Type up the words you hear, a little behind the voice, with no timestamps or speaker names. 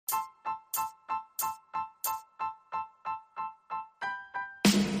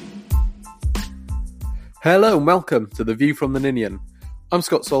Hello and welcome to The View from the Ninian. I'm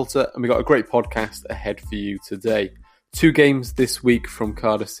Scott Salter and we've got a great podcast ahead for you today. 2 games this week from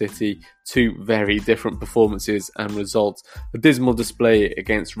Cardiff City, 2 very different performances and results. A dismal display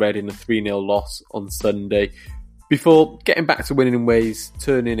against Reading, a 3-0 loss on Sunday. Before getting back to winning ways,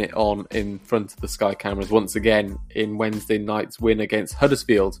 turning it on in front of the Sky cameras once again in Wednesday night's win against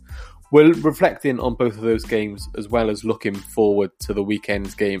Huddersfield. We're reflecting on both of those games as well as looking forward to the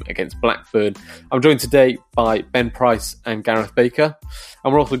weekend's game against Blackburn. I'm joined today by Ben Price and Gareth Baker,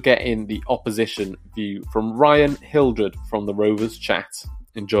 and we're also getting the opposition view from Ryan Hildred from the Rovers Chat.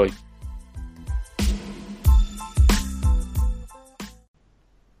 Enjoy.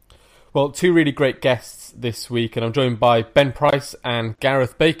 Well, 2 really great guests this week, and I'm joined by Ben Price and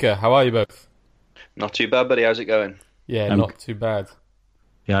Gareth Baker. How are you both? Not too bad, buddy. How's it going? Yeah, not too bad.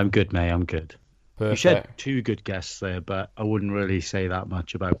 Yeah, I'm good, mate. I'm good. Perfect. You said 2 good guests there, but I wouldn't really say that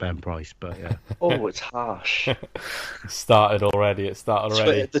much about Ben Price, but yeah. Oh, it's harsh. It started already.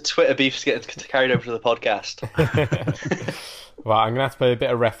 The Twitter beef's getting carried over to the podcast. Right, I'm going to have to play a bit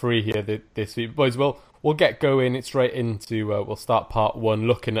of referee here this week. Boys, we'll get going straight into, we'll start part 1,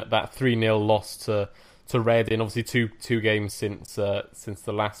 looking at that 3-0 loss to Reading. Obviously, two games since the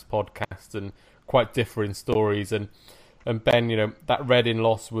last podcast, and quite different stories. And Ben, that Reading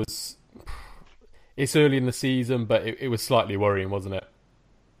loss it's early in the season, but it was slightly worrying, wasn't it?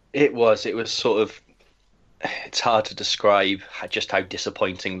 It was sort of, it's hard to describe just how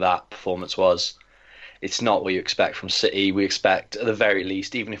disappointing that performance was. It's not what you expect from City. We expect, at the very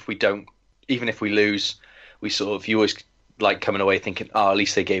least, even if we lose, you always like coming away thinking, at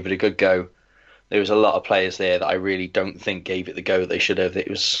least they gave it a good go. There was a lot of players there that I really don't think gave it the go that they should have. It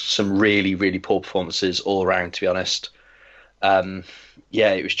was some really, really poor performances all around, to be honest.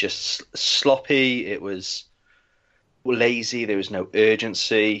 It was just sloppy. It was lazy. There was no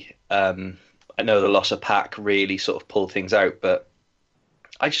urgency. I know the loss of Pack really sort of pulled things out, but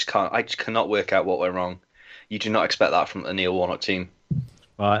I just cannot work out what went wrong. You do not expect that from the Neil Warnock team.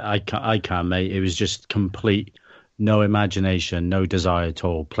 Well, I can't, mate. It was just complete, no imagination, no desire at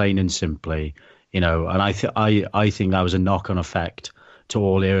all, plain and simply. And I think that was a knock-on effect to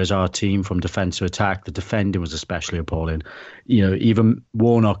all areas of our team, from defence to attack. The defending was especially appalling. Even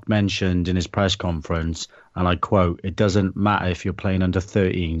Warnock mentioned in his press conference, and I quote, "It doesn't matter if you're playing under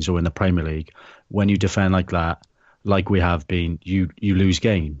 13s or in the Premier League. When you defend like that, like we have been, you lose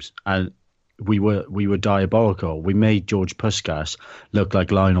games." And we were diabolical. We made George Puskas look like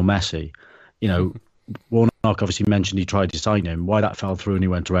Lionel Messi. Warnock obviously mentioned he tried to sign him. Why that fell through and he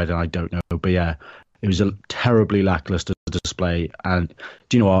went to Reading, I don't know. But yeah, it was a terribly lacklustre display. And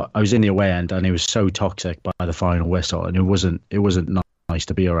do you know what? I was in the away end and it was so toxic by the final whistle, and it wasn't nice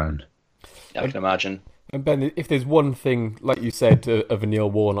to be around. I can imagine. And Ben, if there's one thing, like you said, of a Neil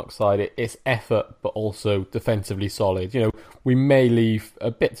Warnock side, it's effort, but also defensively solid. We may leave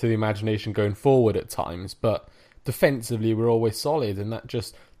a bit to the imagination going forward at times, but defensively we're always solid. And that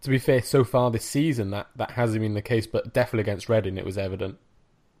just, to be fair, so far this season, that hasn't been the case, but definitely against Reading it was evident.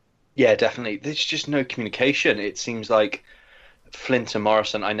 Yeah, definitely. There's just no communication. It seems like Flint and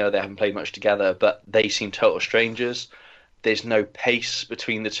Morrison, I know they haven't played much together, but they seem total strangers. There's no pace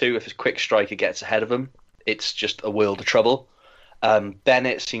between the two. If a quick striker gets ahead of them, it's just a world of trouble.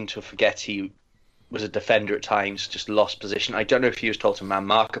 Bennett seemed to forget he was a defender at times, just lost position. I don't know if he was told to man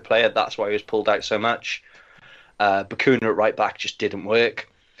mark a player. That's why he was pulled out so much. Bacuna at right back just didn't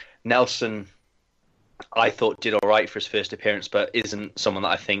work. Nelson, I thought, did all right for his first appearance, but isn't someone that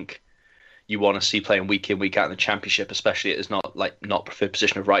I think you want to see playing week in, week out in the Championship, especially at his not preferred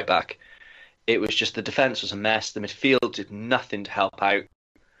position of right back. It was just, the defence was a mess. The midfield did nothing to help out.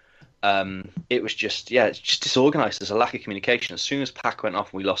 It was just, it's just disorganised. There's a lack of communication. As soon as Pack went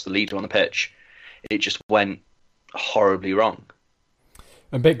off and we lost the leader on the pitch, it just went horribly wrong.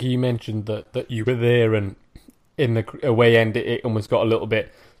 And Becky, you mentioned that you were there, and in the away end it almost got a little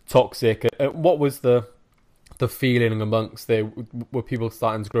bit toxic. What was the feeling amongst there? Were people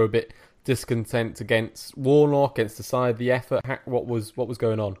starting to grow a bit discontent against Warnock, against the side, the effort? What was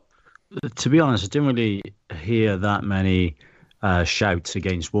going on? To be honest, I didn't really hear that many shouts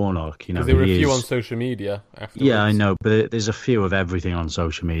against Warnock. Because there were a few on social media afterwards. Yeah, I know, but there's a few of everything on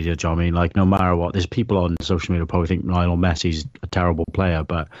social media, John. I mean, like, no matter what, there's people on social media who probably think Lionel Messi's a terrible player,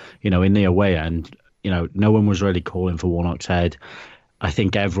 but, in the away end, no one was really calling for Warnock's head. I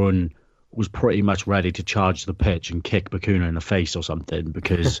think everyone was pretty much ready to charge the pitch and kick Bacuna in the face or something,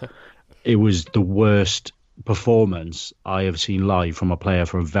 because it was the worst performance I have seen live from a player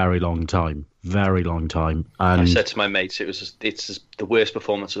for a very long time. Very long time. And I said to my mates, it's the worst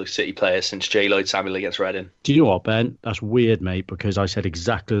performance of a City player since J. Lloyd Samuel against Reading. do you know what, Ben? That's weird, mate, because I said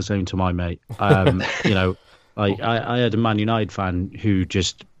exactly the same to my mate. Like I had a Man United fan who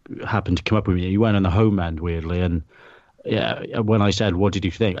just happened to come up with me. He went on the home end, weirdly, and yeah, when I said, what did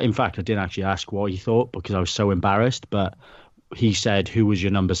you think? In fact, I didn't actually ask what he thought because I was so embarrassed, but he said, who was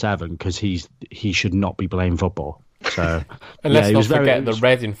your number 7? Because he should not be playing football. So, and let's not forget the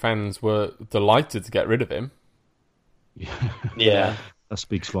Reading fans were delighted to get rid of him. Yeah. That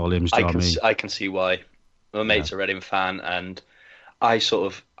speaks volumes to me. I can see why. My mate's a Reading fan, and I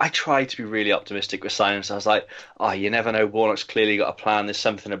tried to be really optimistic with signings. I was like, you never know. Warnock's clearly got a plan. There's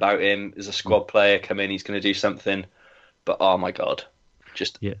something about him. There's a squad player come in. He's going to do something. But oh my God,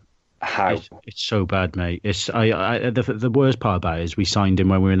 how? It's so bad, mate. The worst part about it is we signed him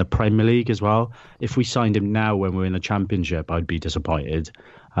when we were in the Premier League as well. If we signed him now when we're in the Championship, I'd be disappointed.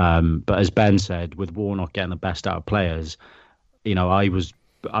 But as Ben said, with Warnock getting the best out of players, I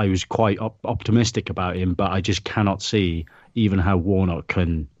was quite optimistic about him, but I just cannot see even how Warnock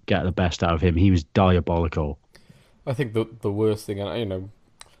can get the best out of him. He was diabolical. I think the worst thing, and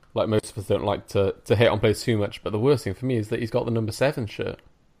like most of us don't like to hate on players too much, but the worst thing for me is that he's got the number 7 shirt.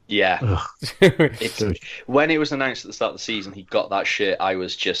 Yeah. When it was announced at the start of the season he got that shirt, I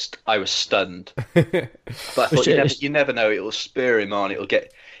was stunned. But I thought you never know, it'll spur him on,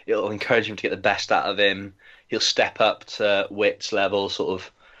 it'll encourage him to get the best out of him. He'll step up to Witt's level sort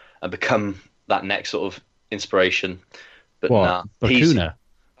of and become that next sort of inspiration. But nah, Bakuna?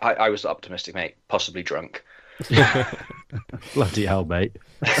 I was optimistic, mate, possibly drunk. Bloody hell, mate.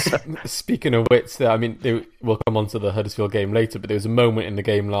 Speaking of wits, we'll come on to the Huddersfield game later, but there was a moment in the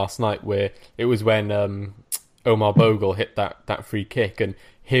game last night where it was when Omar Bogle hit that free kick, and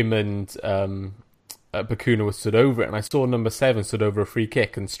him and Bakuna were stood over it, and I saw number 7 stood over a free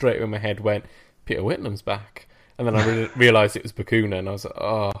kick, and straight away my head went, Peter Whittingham's back. And then I realised it was Bakuna, and I was like,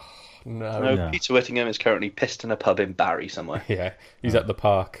 oh, no. Peter Whittingham is currently pissed in a pub in Barry somewhere. Yeah, he's at the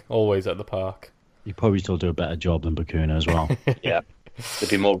park, always at the park. You probably still do a better job than Bakuna as well. Yeah, there'd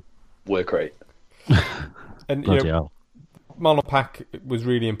be more work rate. And Marlon Pack was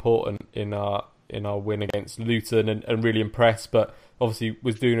really important in our win against Luton, and really impressed. But obviously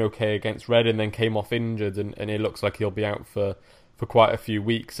was doing okay against Reading, then came off injured, and it looks like he'll be out for quite a few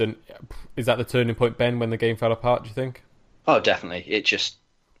weeks. And is that the turning point, Ben, when the game fell apart? Do you think? Oh, definitely. It just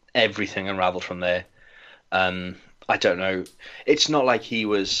everything unravelled from there. I don't know. It's not like it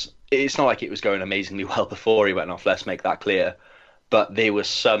was going amazingly well before he went off. Let's make that clear. But there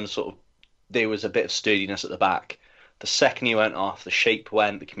was a bit of sturdiness at the back. The second he went off, the shape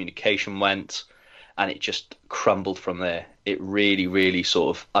went, the communication went, and it just crumbled from there. It really, really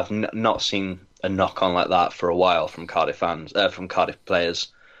sort of. I've not seen a knock on like that for a while from Cardiff fans, from Cardiff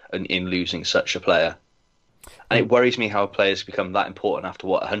players, in losing such a player. And it worries me how players become that important after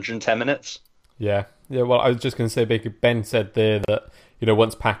 110 minutes. Yeah. Well, I was just going to say, Ben said there that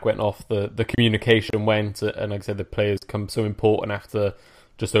once Pack went off, the communication went, and like I said, the players come so important after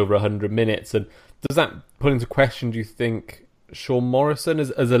just over 100 minutes. And does that put into question, do you think, Sean Morrison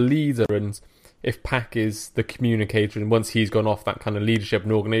as a leader, and if Pack is the communicator, and once he's gone off, that kind of leadership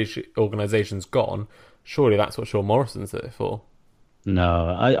and organisation's gone, surely that's what Sean Morrison's there for?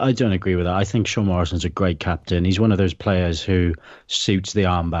 No, I don't agree with that. I think Sean Morrison's a great captain. He's one of those players who suits the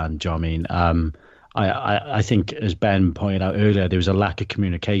armband, do you know what I mean? I think, as Ben pointed out earlier, there was a lack of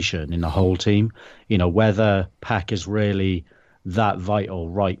communication in the whole team. Whether Pack is really that vital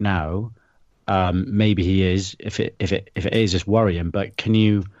right now, maybe he is. If it is, it's worrying. But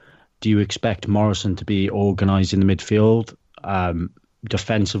do you expect Morrison to be organised in the midfield?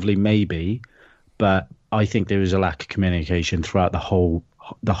 Defensively, maybe, but I think there is a lack of communication throughout the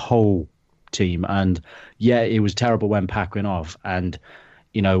whole team. And yeah, it was terrible when Pack went off, and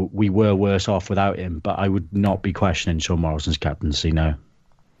we were worse off without him, but I would not be questioning Sean Morrison's captaincy, no.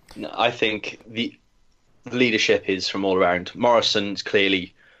 No, I think the leadership is from all around. Morrison's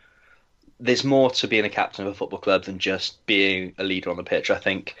clearly... There's more to being a captain of a football club than just being a leader on the pitch. I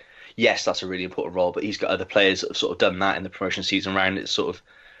think, yes, that's a really important role, but he's got other players that have sort of done that in the promotion season round. It's sort of...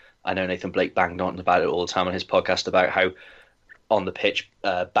 I know Nathan Blake banged on about it all the time on his podcast about how on the pitch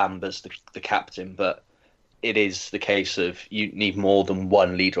Bamba's the captain, but it is the case of you need more than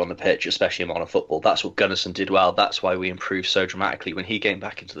one leader on the pitch, especially in modern football. That's what Gunnarsson did well. That's why we improved so dramatically when he came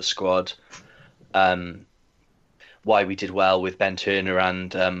back into the squad. Why we did well with Ben Turner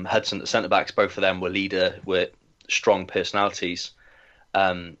and Hudson, the centre-backs, both of them were strong personalities.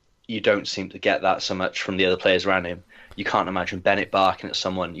 You don't seem to get that so much from the other players around him. You can't imagine Bennett barking at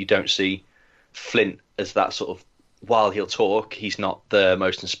someone. You don't see Flint as that sort of, while he'll talk, he's not the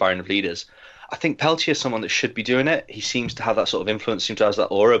most inspiring of leaders. I think Peltier is someone that should be doing it. He seems to have that sort of influence, seems to have that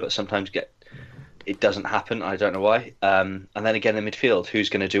aura, but sometimes it doesn't happen. I don't know why. And then again in midfield, who's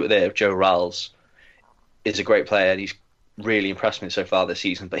going to do it there? Joe Ralls is a great player, and he's really impressed me so far this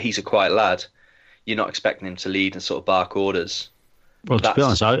season, but he's a quiet lad. You're not expecting him to lead and sort of bark orders. Well, to be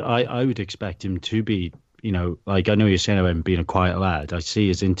honest, I would expect him to be, like I know you're saying about him being a quiet lad. I see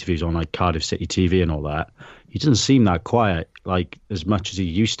his interviews on like Cardiff City TV and all that. He doesn't seem that quiet, like as much as he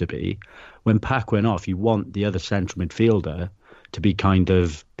used to be. When Pack went off, you want the other central midfielder to be kind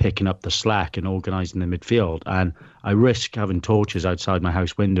of picking up the slack and organising the midfield. And I risk having torches outside my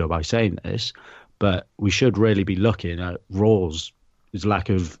house window by saying this, but we should really be looking at Rawls' lack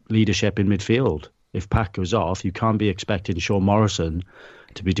of leadership in midfield. If Pack goes off, you can't be expecting Sean Morrison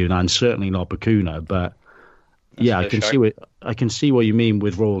to be doing that, and certainly not Bakuna. But yeah, I can see what you mean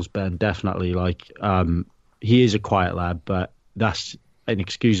with Rawls, Ben. Definitely, like he is a quiet lad, but that's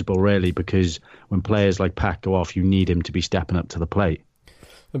inexcusable, really, because when players like Pack go off, you need him to be stepping up to the plate.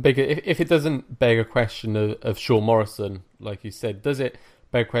 If it doesn't beg a question of Sean Morrison, like you said, does it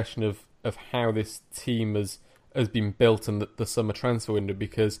beg a question of how this team has been built in the summer transfer window?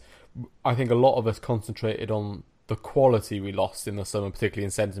 Because I think a lot of us concentrated on the quality we lost in the summer, particularly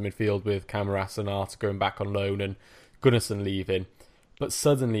in centre midfield with Camarasa and Arta going back on loan and Gunnarsson leaving. But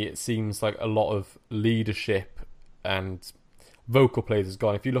suddenly it seems like a lot of leadership and vocal players has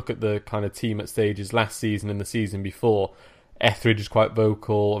gone. If you look at the kind of team at stages last season and the season before, Etheridge is quite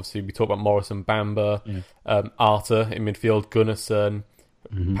vocal. Obviously, we talk about Morrison, Bamba, Arta in midfield, Gunnarsson,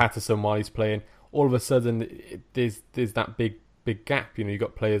 Patterson while he's playing. All of a sudden, there's that big gap. You've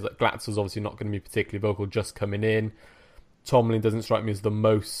got players like Glatzel's obviously not going to be particularly vocal, just coming in. Tomlin doesn't strike me as the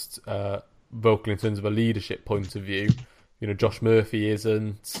most vocal in terms of a leadership point of view. Josh Murphy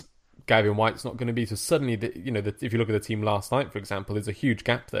isn't. Gavin White's not going to be. So suddenly, if you look at the team last night, for example, there's a huge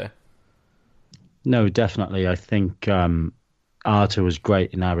gap there. No, definitely. I think Arta was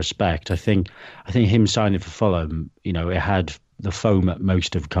great in that respect. I think him signing for Fulham, it had the foam at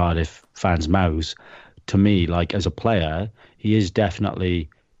most of Cardiff fans' mouths. To me, like as a player, he is definitely,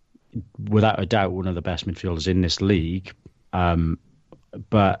 without a doubt, one of the best midfielders in this league.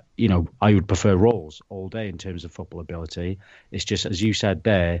 But I would prefer Rawls all day in terms of football ability. It's just, as you said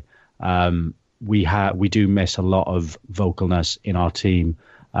there, we do miss a lot of vocalness in our team.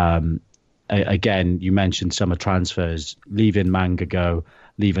 Again, you mentioned summer transfers, leaving Manga go,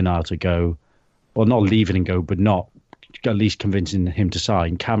 leaving Arta go, well, not leaving and go, but not at least convincing him to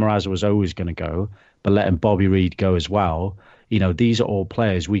sign. Camarasa was always going to go, but letting Bobby Reid go as well. These are all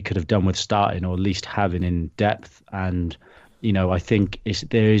players we could have done with starting or at least having in depth. And, I think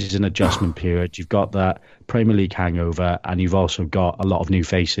there is an adjustment period. You've got that Premier League hangover, and you've also got a lot of new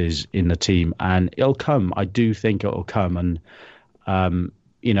faces in the team. And it'll come. I do think it'll come. And,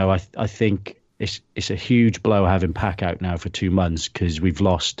 I think it's a huge blow having Pack out now for 2 months because we've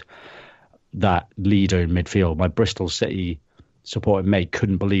lost that leader in midfield. My Bristol City supporting mate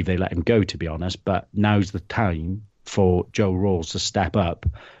couldn't believe they let him go, to be honest. But now's the time for Joe Rawls to step up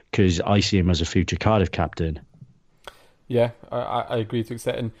because I see him as a future Cardiff captain. Yeah, I agree to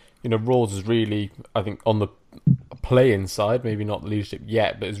extent. And, Rawls is really, I think, on the playing side, maybe not the leadership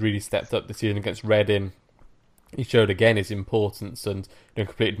yet, but has really stepped up this season against Reading. He showed again his importance and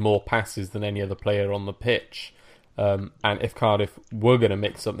completed more passes than any other player on the pitch. And if Cardiff were going to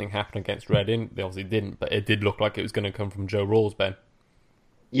make something happen against Reading, they obviously didn't, but it did look like it was going to come from Joe Rawls, Ben.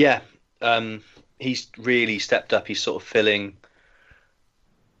 Yeah, he's really stepped up. He's sort of filling.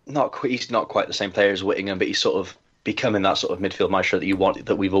 He's not quite the same player as Whittingham, but he's sort of becoming that sort of midfield maestro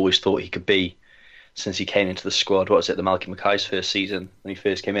that we've always thought he could be since he came into the squad. What was it, the Malky Mackay's first season when he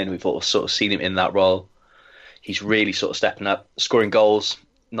first came in? We've all sort of seen him in that role. He's really sort of stepping up, scoring goals,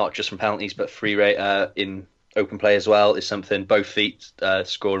 not just from penalties, but free rate in open play as well is something. Both feet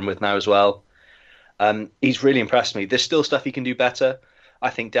scoring with now as well. He's really impressed me. There's still stuff he can do better.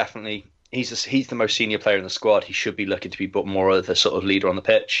 I think definitely he's the most senior player in the squad. He should be looking to be more of the sort of leader on the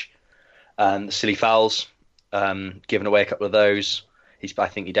pitch. The silly fouls, giving away a couple of those. I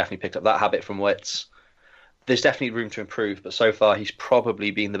think he definitely picked up that habit from Wits. There's definitely room to improve, but so far he's probably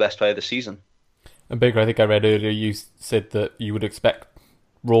been the best player this season. And Baker, I think I read earlier you said that you would expect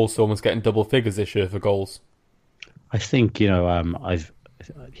Rawls to almost getting double figures this year for goals. I think,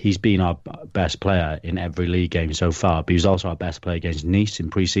 he's been our best player in every league game so far, but he was also our best player against Nice in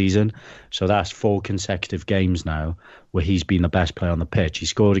pre-season. So that's 4 consecutive games now where he's been the best player on the pitch. He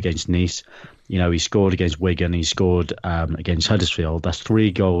scored against Nice, he scored against Wigan, he scored against Huddersfield. That's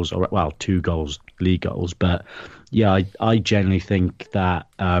 3 goals, 2 goals, league goals. But yeah, I genuinely think that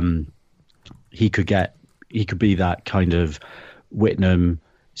he could be that kind of Whitnam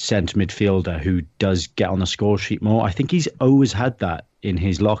centre midfielder who does get on the score sheet more. I think he's always had that in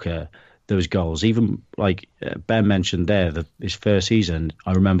his locker, those goals. Even like Ben mentioned there, that his first season,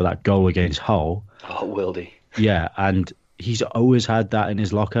 I remember that goal against Hull. Oh, Wildy. Yeah, and he's always had that in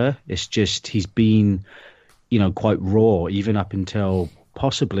his locker. It's just he's been, quite raw, even up until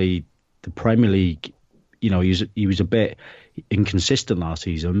possibly the Premier League. He was a bit inconsistent last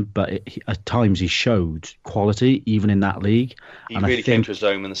season, but at times he showed quality even in that league. He really came to his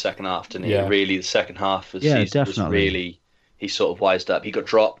own in the second half, didn't he? Yeah. Really, the second half was definitely. He sort of wised up. He got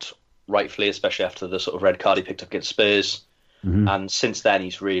dropped, rightfully, especially after the sort of red card he picked up against Spurs. Mm-hmm. And since then,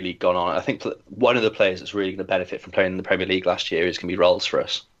 he's really gone on. I think one of the players that's really going to benefit from playing in the Premier League last year is going to be Rolls for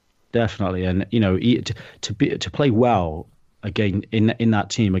us. Definitely, and to play well again in that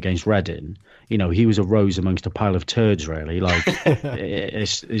team against Reading, he was a rose amongst a pile of turds, really. Like,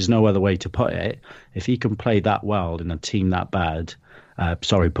 there's no other way to put it. If he can play that well in a team that bad,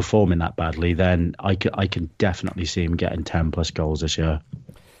 performing that badly, then I can definitely see him getting 10 plus goals this year.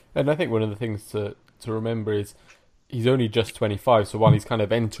 And I think one of the things to remember is he's only just 25, so while he's kind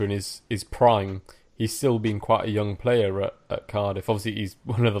of entering his prime, he's still been quite a young player at Cardiff. Obviously, he's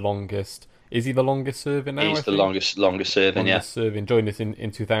one of the longest. Is he the longest serving now? He's the longest serving, yeah. Serving. Joined us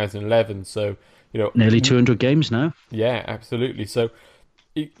in 2011, so nearly 200 games now. Yeah, absolutely. So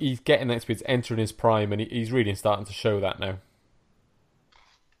he's getting that experience, entering his prime, and he's really starting to show that now.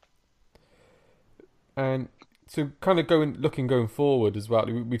 And so, kind of going forward as well.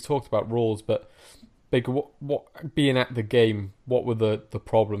 We've talked about Rawls, but Baker, what being at the game, what were the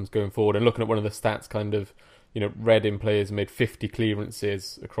problems going forward? And looking at one of the stats, kind of, Reading players made 50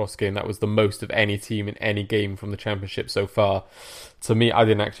 clearances across game. That was the most of any team in any game from the Championship so far. To me, I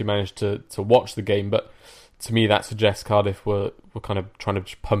didn't actually manage to watch the game, but to me that suggests Cardiff were kind of trying to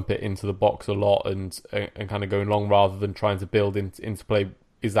just pump it into the box a lot and kind of going long rather than trying to build into play.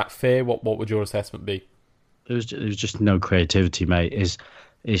 Is that fair? What would your assessment be? There was just no creativity, mate.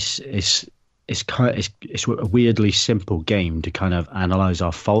 It's a weirdly simple game to kind of analyse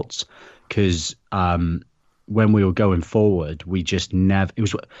our faults, because when we were going forward, we just never. It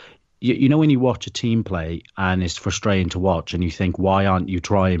was, when you watch a team play and it's frustrating to watch, and you think, why aren't you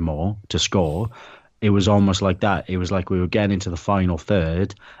trying more to score? It was almost like that. It was like we were getting into the final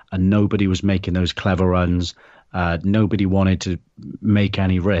third, and nobody was making those clever runs. Nobody wanted to make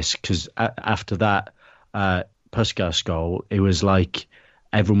any risk, because after that Puskas goal, it was like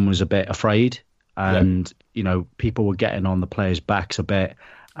everyone was a bit afraid, and people were getting on the players' backs a bit.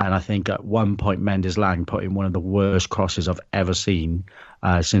 And I think at one point Mendes Lang put in one of the worst crosses I've ever seen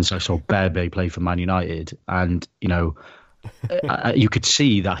since I saw Bebe play for Man United. And you could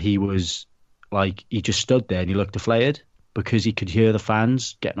see that he was like, he just stood there and he looked deflated because he could hear the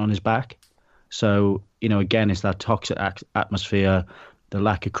fans getting on his back. So again, it's that toxic atmosphere. The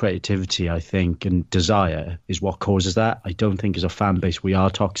lack of creativity, I think, and desire is what causes that. I don't think as a fan base we are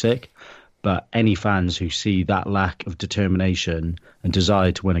toxic, but any fans who see that lack of determination and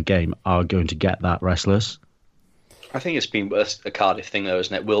desire to win a game are going to get that restless. I think it's been a Cardiff thing, though,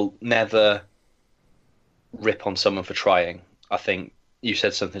 isn't it? We'll never rip on someone for trying. I think you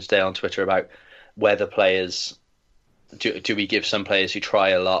said something today on Twitter about whether players... Do we give some players who try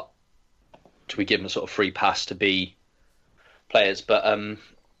a lot, do we give them a sort of free pass to be players? But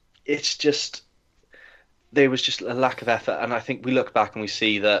it's just... There was just a lack of effort, and I think we look back and we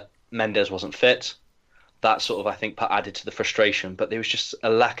see that Mendes wasn't fit. That sort of, I think, added to the frustration, but there was just a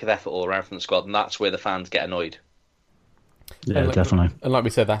lack of effort all around from the squad, and that's where the fans get annoyed. Yeah, definitely. And like we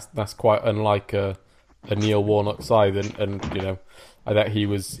said, that's quite unlike a Neil Warnock side, and I think he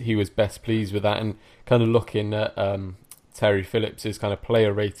was best pleased with that. And kind of looking at Terry Phillips's kind of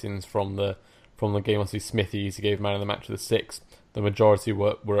player ratings from the game, obviously Smithies, he gave man of the match of the 6. The majority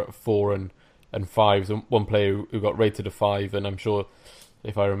were at 4 and 5s, and one player who got rated a 5, and I'm sure,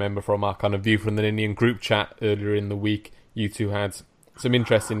 if I remember from our kind of view from the Indian group chat earlier in the week, you two had some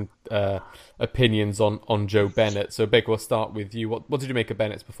interesting opinions on Joe Bennett. So, Big, we'll start with you. What did you make of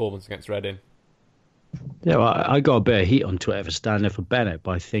Bennett's performance against Reading? Yeah, well, I got a bit of heat on Twitter for standing for Bennett,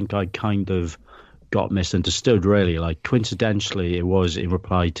 but I think I kind of got misunderstood, really. Like, coincidentally, it was in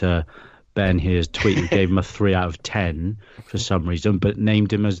reply to Ben here's tweet who gave him a 3 out of 10 for some reason, but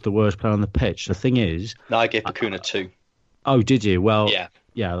named him as the worst player on the pitch. The thing is... No, I gave Bakuna 2. Oh, did you? Well,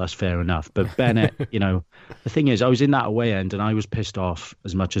 yeah, that's fair enough. But Bennett, the thing is, I was in that away end and I was pissed off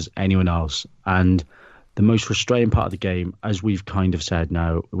as much as anyone else. And the most frustrating part of the game, as we've kind of said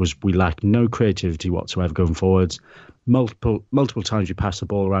now, was we lacked no creativity whatsoever going forwards. Multiple times we passed the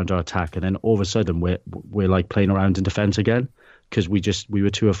ball around our attack, and then all of a sudden we're like playing around in defence again. because we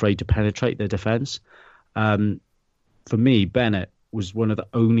were too afraid to penetrate their defence. For me, Bennett was one of the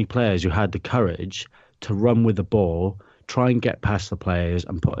only players who had the courage to run with the ball, try and get past the players,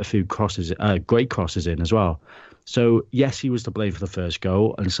 and put a few great crosses in as well. So, yes, he was to blame for the first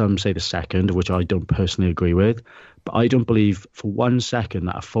goal, and some say the second, which I don't personally agree with. But I don't believe for 1 second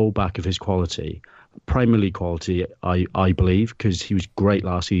that a fullback of his quality, Premier League quality, I believe, because he was great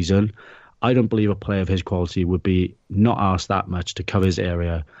last season, I don't believe a player of his quality would be not asked that much to cover his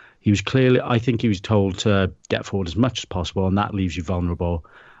area. I think he was told to get forward as much as possible, and that leaves you vulnerable.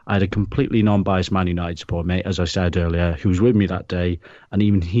 I had a completely non-biased Man United support mate, as I said earlier, who was with me that day, and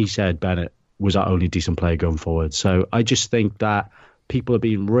even he said Bennett was our only decent player going forward. So I just think that people are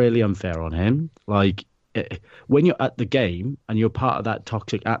being really unfair on him. Like, when you're at the game and you're part of that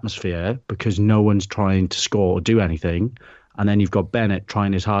toxic atmosphere because no one's trying to score or do anything, and then you've got Bennett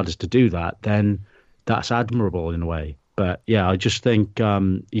trying his hardest to do that, then that's admirable in a way. But yeah, I just think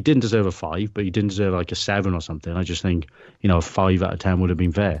he didn't deserve a 5, but he didn't deserve like a 7 or something. I just think, a 5 out of 10 would have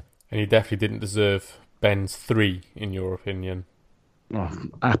been fair. And he definitely didn't deserve Ben's 3, in your opinion. Oh,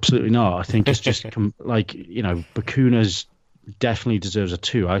 absolutely not. I think it's just Bakuna's definitely deserves a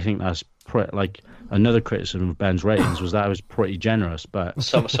 2. I think that's another criticism of Ben's ratings was that it was pretty generous. But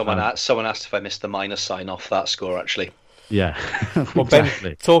someone asked if I missed the minus sign off that score actually. Yeah. Well,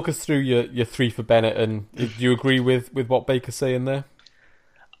 exactly. Ben, talk us through your 3 for Bennett, and do you agree with what Baker's saying there?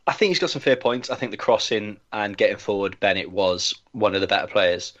 I think he's got some fair points. I think the crossing and getting forward, Bennett was one of the better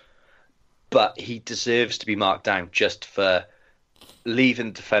players, but he deserves to be marked down just for leaving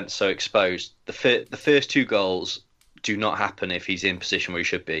the defence so exposed. The first 2 goals do not happen if he's in position where he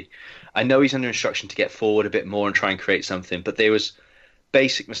should be. I know he's under instruction to get forward a bit more and try and create something, but there was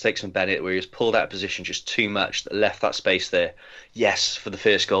basic mistakes from Bennett where he was pulled out of position just too much that left that space there. Yes, for the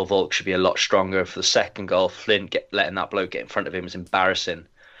first goal, Volk should be a lot stronger. For the second goal, Flint letting that bloke get in front of him was embarrassing.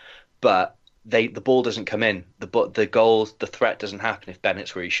 But the ball doesn't come in. The threat doesn't happen if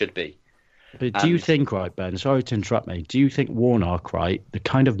Bennett's where he should be. But do you think, right, Ben, sorry to interrupt me, do you think Warnock, right, the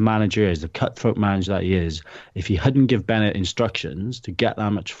kind of manager is, the cutthroat manager that he is, if he hadn't give Bennett instructions to get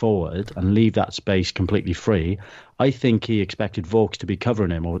that much forward and leave that space completely free, I think he expected Vaux to be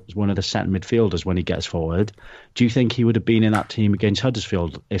covering him or one of the centre midfielders when he gets forward. Do you think he would have been in that team against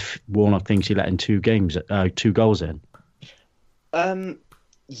Huddersfield if Warnock thinks he let in 2 goals in?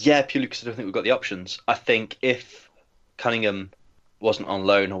 Yeah, purely because I don't think we've got the options. I think if Cunningham wasn't on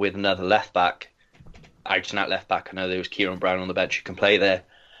loan or with another left-back, out-and-out left-back, I know there was Kieran Brown on the bench who can play there.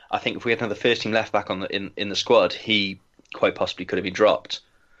 I think if we had another first-team left-back in the squad, he quite possibly could have been dropped.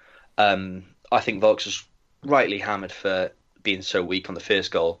 I think Volks was rightly hammered for being so weak on the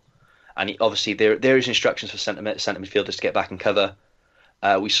first goal. And obviously there is instructions for centre midfielders to get back and cover.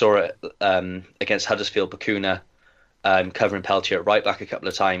 We saw it against Huddersfield, Bakuna covering Peltier at right back a couple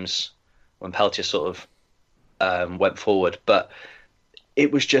of times when Peltier sort of went forward. But it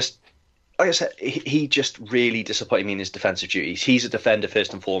was just, like I said, he just really disappointed me in his defensive duties. He's a defender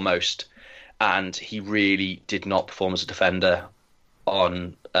first and foremost, and he really did not perform as a defender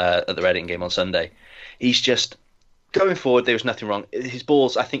at the Reading game on Sunday. He's just going forward. There was nothing wrong. His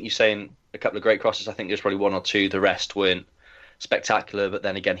balls, I think you're saying a couple of great crosses. I think there's probably 1 or 2. The rest weren't spectacular, but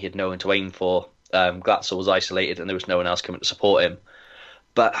then again, he had no one to aim for. Glatzel was isolated, and there was no one else coming to support him.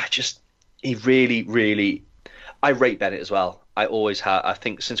 But he really, really, I rate Bennett as well. I always have. I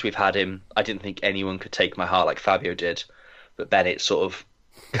think since we've had him, I didn't think anyone could take my heart like Fabio did. But Bennett sort of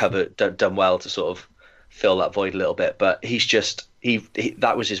done well to sort of fill that void a little bit. But he's just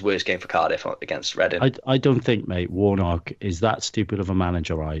that was his worst game for Cardiff against Reading. I don't think, mate, Warnock is that stupid of a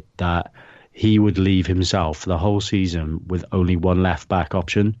manager, right? That he would leave himself for the whole season with only 1 left back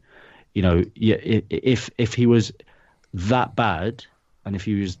option. If he was that bad. And if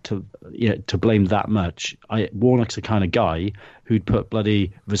he was to blame that much, Warnock's the kind of guy who'd put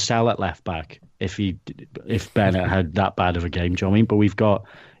bloody Vassell at left back if Bennett had that bad of a game. Do you know what I mean? But we've got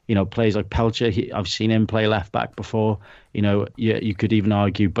players like Peltier. I've seen him play left back before. You could even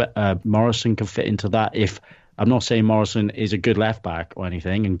argue, but Morrison can fit into that. I'm not saying Morrison is a good left back or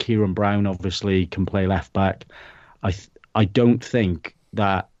anything, and Kieran Brown obviously can play left back. I don't think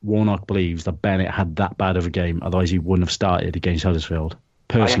that Warnock believes that Bennett had that bad of a game, otherwise he wouldn't have started against Huddersfield.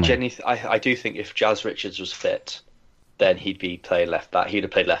 Personally, I do think if Jazz Richards was fit, then he'd be playing left back. He'd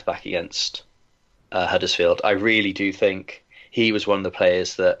have played left back against Huddersfield. I really do think he was one of the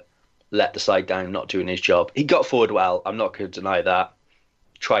players that let the side down, not doing his job. He got forward well. I'm not going to deny that.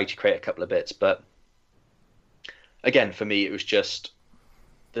 Tried to create a couple of bits, but again, for me, it was just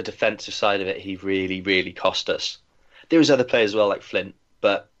the defensive side of it. He really, really cost us. There was other players as well, like Flint,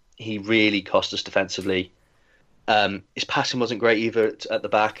 but he really cost us defensively. His passing wasn't great either at the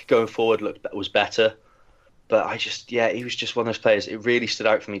back. Going forward was better. But he was just one of those players. It really stood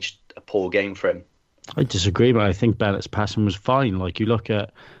out for me, just a poor game for him. I disagree, but I think Bennett's passing was fine. Like, you look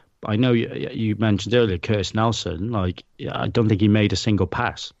at, I know you mentioned earlier Curtis Nelson. Like, I don't think he made a single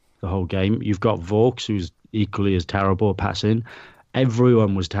pass the whole game. You've got Vaux, who's equally as terrible at passing.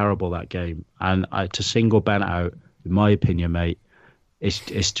 Everyone was terrible that game, and to single Bennett out, in my opinion, mate,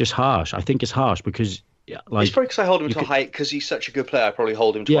 it's just harsh. I think it's harsh because, like, it's probably because I hold him to a high, because he's such a good player. I probably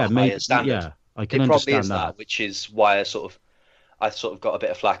hold him to a higher standard. Yeah, I can it probably understand is that, which is why I sort of got a bit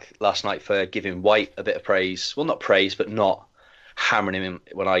of flack last night for giving White a bit of praise. Well, not praise, but not hammering him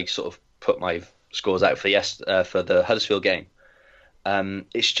when I sort of put my scores out for the Huddersfield game.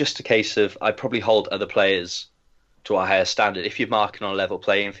 It's just a case of I probably hold other players to a higher standard. If you're marking on a level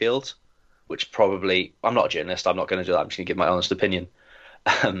playing field, which probably, I'm not a journalist, I'm not going to do that, I'm just going to give my honest opinion.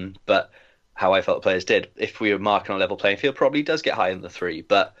 But how I felt the players did, if we were marking on a level playing field, probably does get higher than the 3.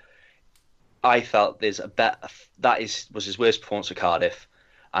 But I felt there's a bet was his worst performance at Cardiff,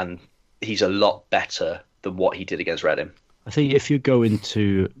 and he's a lot better than what he did against Reading. I think if you go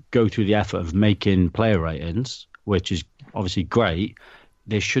through the effort of making player ratings, which is obviously great,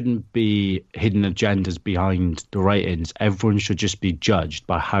 there shouldn't be hidden agendas behind the ratings. Everyone should just be judged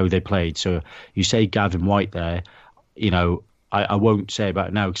by how they played. So you say Gavin White there, I won't say about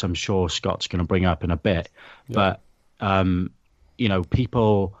it now because I'm sure Scott's going to bring up in a bit. Yeah. But,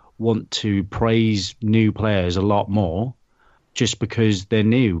 people want to praise new players a lot more just because they're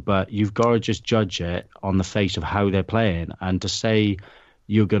new. But you've got to just judge it on the face of how they're playing. And to say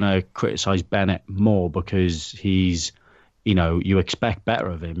you're going to criticise Bennett more because he's, you expect better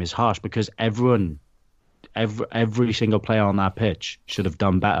of him is harsh, because every single player on that pitch should have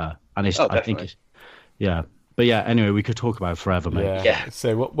done better. And I think it's, yeah. But yeah, anyway, we could talk about it forever, mate. Yeah.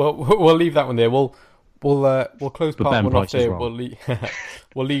 So we'll leave that one there. We'll close part one off there.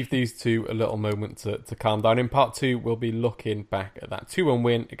 We'll leave these two a little moment to calm down. In part 2, we'll be looking back at that 2-1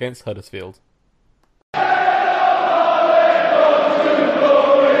 win against Huddersfield.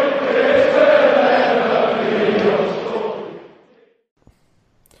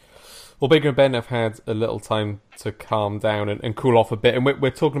 Well, Baker and Ben have had a little time to calm down and cool off a bit. And we're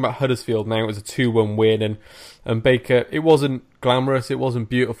talking about Huddersfield now. It was a 2-1 win. And Baker, it wasn't glamorous, it wasn't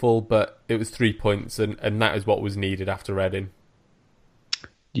beautiful, but it was 3 points. And that is what was needed after Reading.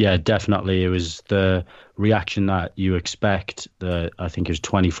 Yeah, definitely. It was the reaction that you expect. I think it was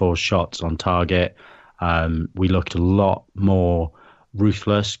 24 shots on target. We looked a lot more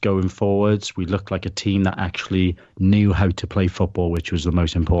ruthless going forwards. We looked like a team that actually knew how to play football, which was the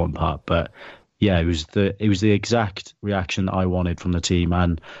most important part. But yeah, it was the exact reaction that I wanted from the team.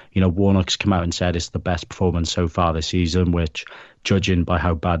 And Warnock's come out and said it's the best performance so far this season, which, judging by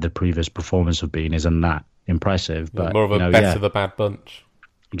how bad the previous performance have been, isn't that impressive. But more of a best of the bad bunch.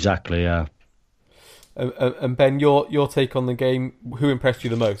 Exactly, yeah. And Ben, your take on the game, who impressed you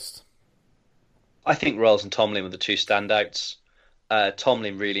the most? I think Rolls and Tomlin were the two standouts.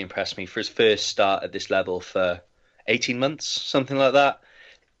 Tomlin really impressed me for his first start at this level for 18 months, something like that.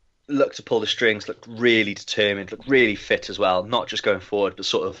 Looked to pull the strings, looked really determined, looked really fit as well, not just going forward, but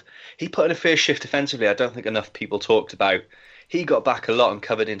sort of, he put in a first shift defensively. I don't think enough people talked about. He got back a lot and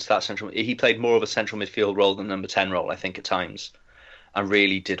covered into that central. He played more of a central midfield role than number 10 role, I think, at times, and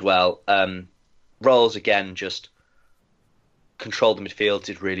really did well. Rolls, again, just controlled the midfield,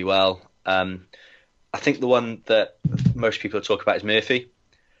 did really well. I think the one that most people talk about is Murphy.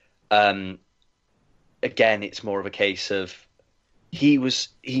 Again, it's more of a case of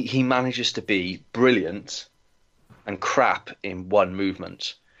he manages to be brilliant and crap in one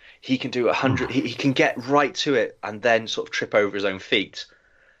movement. He can do 100. He can get right to it and then sort of trip over his own feet,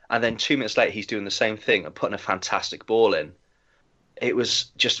 and then 2 minutes later he's doing the same thing and putting a fantastic ball in. He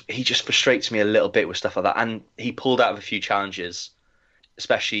just frustrates me a little bit with stuff like that, and he pulled out of a few challenges,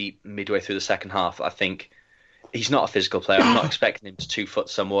 especially midway through the second half. I think he's not a physical player. I'm not expecting him to 2-foot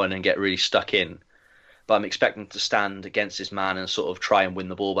someone and get really stuck in, but I'm expecting him to stand against his man and sort of try and win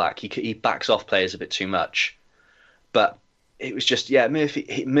the ball back. He backs off players a bit too much. But it was just,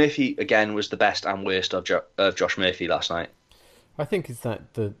 Murphy again was the best and worst of Josh Murphy last night. I think it's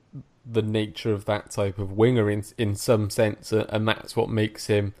that the nature of that type of winger in some sense, and that's what makes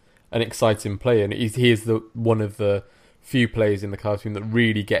him an exciting player. And he is one of the few players in the Cardiff team that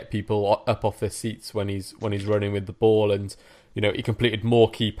really get people up off their seats when he's running with the ball. And he completed more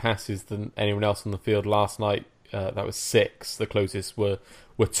key passes than anyone else on the field last night. That was 6. The closest were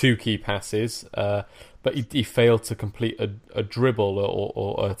 2 key passes, but he failed to complete a dribble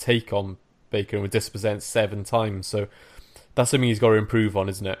or a take on Baker and was dispossessed 7 times. So that's something he's got to improve on,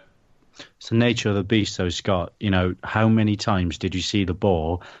 isn't it? It's the nature of the beast, though, Scott. You know, how many times did you see the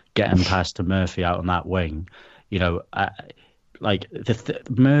ball getting past to Murphy out on that wing? You know, like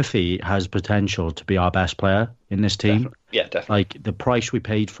Murphy has potential to be our best player in this team. Definitely. Yeah, definitely. Like the price we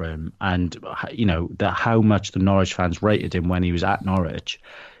paid for him, and you know how much the Norwich fans rated him when he was at Norwich.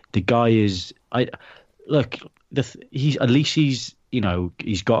 The guy is, I look, he's at least he's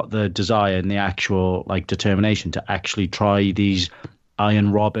he's got the desire and the actual like determination to actually try these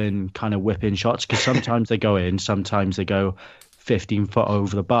Iron Robin kind of whip in shots, because sometimes they go in, sometimes they go 15 foot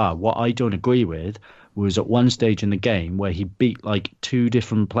over the bar. What I don't agree with was at one stage in the game where he beat like two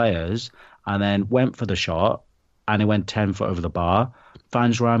different players and then went for the shot and it went 10 foot over the bar.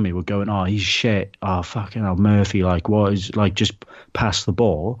 Fans around me were going, "Oh, he's shit. Oh, fucking hell, Murphy, like, what is, like, just pass the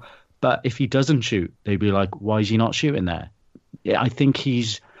ball." But if he doesn't shoot, they'd be like, "Why is he not shooting there?" Yeah, I think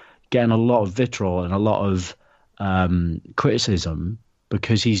he's getting a lot of vitriol and a lot of criticism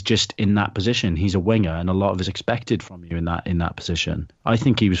because he's just in that position. He's a winger, and a lot of is expected from you in that position. I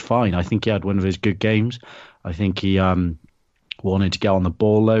think he was fine. I think he had one of his good games. I think he wanted to get on the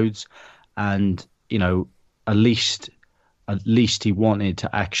ball loads, and you know, at least he wanted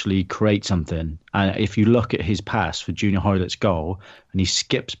to actually create something. And if you look at his pass for Junior Hoylett's goal, and he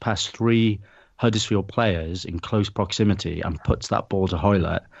skips past three Huddersfield players in close proximity and puts that ball to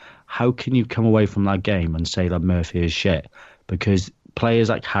Hoylett, how can you come away from that game and say that Murphy is shit? Because players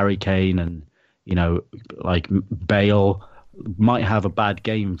like Harry Kane and, you know, like Bale might have a bad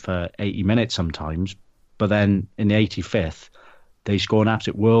game for 80 minutes sometimes, but then in the 85th, they score an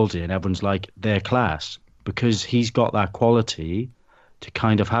absolute worldie and everyone's like, they're class, because he's got that quality to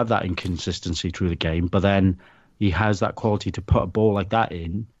kind of have that inconsistency through the game, but then he has that quality to put a ball like that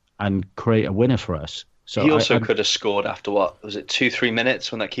in and create a winner for us. So he also could have scored after, what was it, 2-3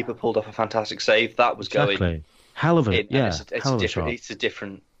 minutes when that keeper pulled off a fantastic save. That was going. Hell of it, yeah. It's a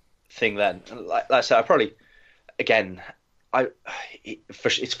different thing then. Like I said, I probably, again,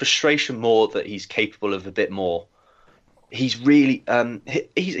 it's frustration more that he's capable of a bit more. He's really,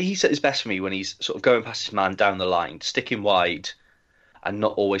 he's at his best for me when he's sort of going past his man down the line, sticking wide, and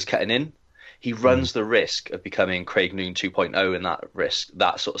not always cutting in. He runs the risk of becoming Craig Noone 2.0 in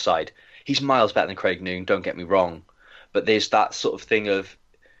that sort of side. He's miles better than Craig Noone, don't get me wrong, but there's that sort of thing of,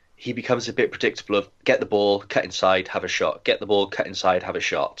 he becomes a bit predictable of get the ball, cut inside, have a shot. Get the ball, cut inside, have a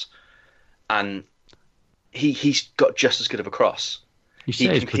shot. And he's got just as good of a cross. You say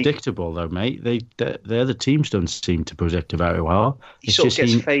it's predictable though, mate. The other teams don't seem to predict it very well. He sort of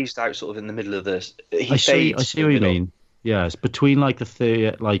gets phased out sort of in the middle of this. I see what you mean. Yeah, it's between like I see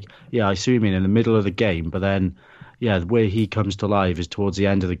what you mean, in the middle of the game, but then where he comes to life is towards the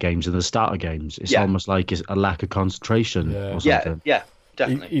end of the games and the start of games. It's almost like it's a lack of concentration or something. Yeah.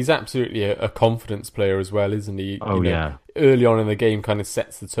 Definitely. He's absolutely a confidence player as well, isn't he? Yeah. Early on in the game, kind of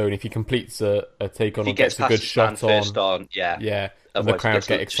sets the tone. If he completes a take on, or gets a good shot on, and the crowd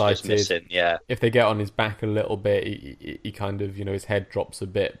get excited. If they get on his back a little bit, he kind of, his head drops a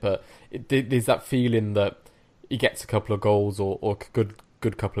bit. But there's that feeling that he gets a couple of goals or good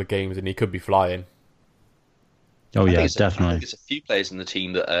couple of games, and he could be flying. Oh yeah, definitely. I think there's a few players in the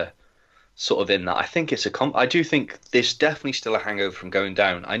team that are sort of in that. I think it's I do think there's definitely still a hangover from going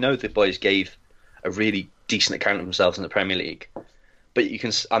down. I know the boys gave a really decent account of themselves in the Premier League, but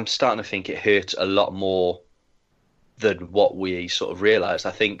I'm starting to think it hurt a lot more than what we sort of realised.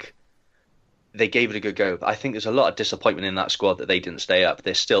 I think they gave it a good go, but I think there's a lot of disappointment in that squad that they didn't stay up.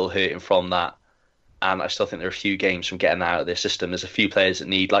 They're still hurting from that, and I still think there are a few games from getting out of their system. There's a few players that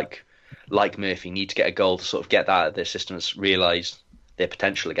need, like Murphy, need to get a goal to sort of get that out of their system and realise their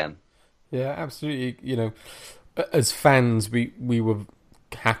potential again. Yeah, absolutely. As fans, we were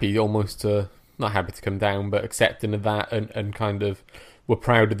happy almost to, not happy to come down, but accepting of that and kind of were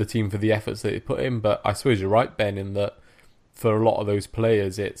proud of the team for the efforts that they put in. But I suppose you're right, Ben, in that for a lot of those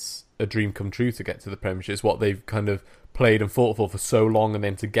players, it's a dream come true to get to the Premiership. It's what they've kind of played and fought for so long, and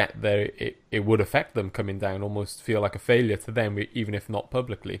then to get there, it would affect them coming down, almost feel like a failure to them, even if not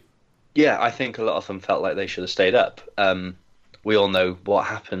publicly. Yeah, I think a lot of them felt like they should have stayed up. We all know what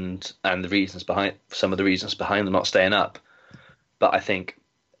happened and some of the reasons behind them not staying up. But I think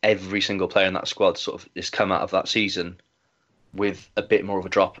every single player in that squad sort of has come out of that season with a bit more of a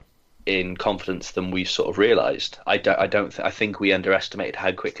drop in confidence than we've sort of realised. I think we underestimated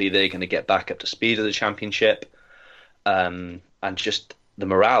how quickly they're going to get back up to speed of the Championship, and just the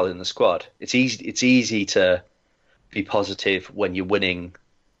morale in the squad. It's easy to be positive when you're winning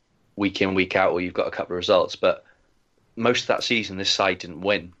week in, week out, or you've got a couple of results, but most of that season, this side didn't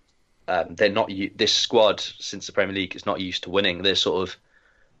win. They're not. This squad, since the Premier League, is not used to winning. They're sort of.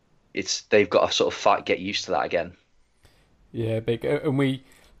 They've got to sort of get used to that again. Yeah, big. And we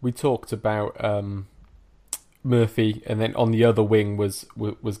we talked about Murphy, and then on the other wing was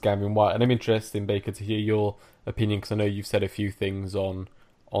Gavin White. And I'm interested, in Baker, to hear your opinion, because I know you've said a few things on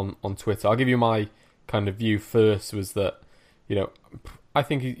Twitter. I'll give you my kind of view first. Was that, I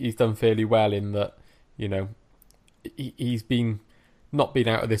think he's done fairly well in that, he's not been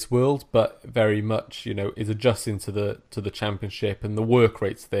out of this world, but very much, is adjusting to the championship, and the work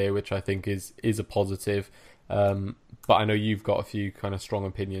rate's there, which I think is a positive. But I know you've got a few kind of strong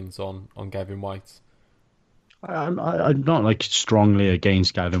opinions on Gavin White. I'm not like strongly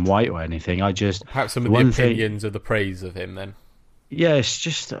against Gavin White or anything. I just perhaps some of the opinions of the praise of him then. Yeah,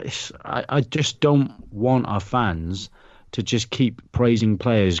 I just don't want our fans to just keep praising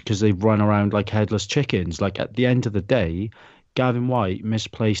players because they've run around like headless chickens. Like, at the end of the day, Gavin White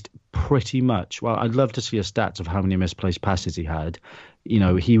misplaced pretty much. Well, I'd love to see a stats of how many misplaced passes he had.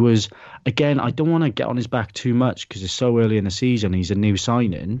 He was, again, I don't want to get on his back too much because it's so early in the season. He's a new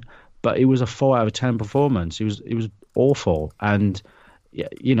signing, but it was a 4 out of 10 performance. It was awful. And,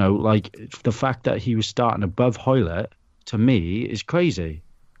 like, the fact that he was starting above Hoylett, to me, is crazy.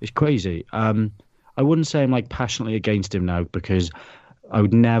 It's crazy. I wouldn't say I'm like passionately against him now, because I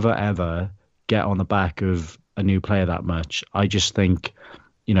would never, ever get on the back of a new player that much. I just think,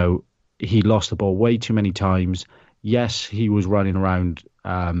 he lost the ball way too many times. Yes, he was running around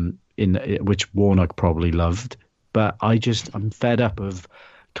which Warnock probably loved, but I'm fed up of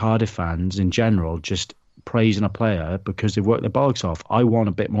Cardiff fans in general just praising a player because they've worked their bollocks off. I want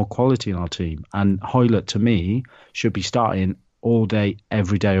a bit more quality in our team, and Hoylett, to me, should be starting all day,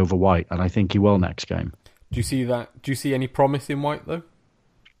 every day over White, and I think he will next game. Do you see that? Do you see any promise in White though?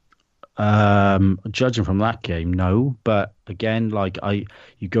 Judging from that game, no. But again,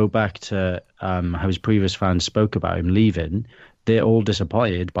 you go back to how his previous fans spoke about him leaving. They're all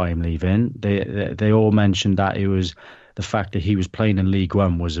disappointed by him leaving. They all mentioned that it was the fact that he was playing in League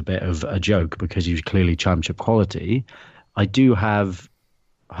One was a bit of a joke because he was clearly championship quality. I do have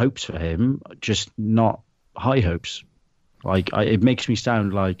hopes for him, just not high hopes. It makes me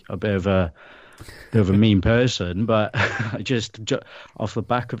sound like a bit of a mean person, but I just off the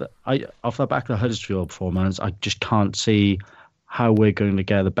back of the Huddersfield performance, I just can't see how we're going to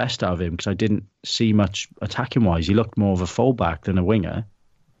get the best out of him, because I didn't see much attacking wise. He looked more of a fullback than a winger.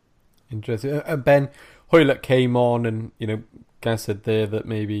 Interesting. Ben, Hoylett came on, and Gaz said there that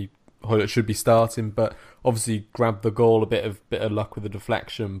maybe Hoylett should be starting, but obviously grabbed the goal. A bit of luck with the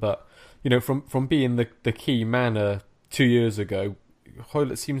deflection, but from being the key man 2 years ago,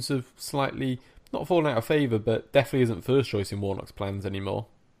 Hoylett seems to have slightly not fallen out of favour, but definitely isn't first choice in Warnock's plans anymore.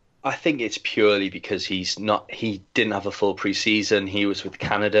 I think it's purely because he didn't have a full pre-season. He was with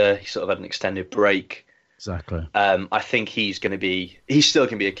Canada. He sort of had an extended break. Exactly. I think he's still going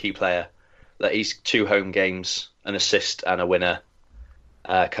to be a key player. Like, he's 2 home games, an assist and a winner,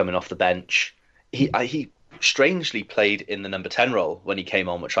 coming off the bench. He strangely played in the number 10 role when he came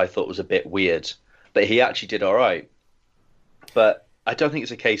on, which I thought was a bit weird, but he actually did all right. But I don't think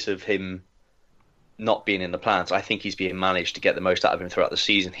it's a case of him not being in the plans. I think he's being managed to get the most out of him throughout the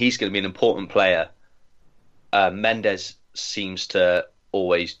season. He's going to be an important player. Mendes seems to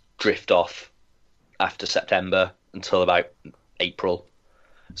always drift off after September until about April.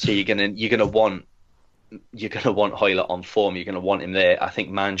 So you're gonna want Hoylett on form. You're gonna want him there. I think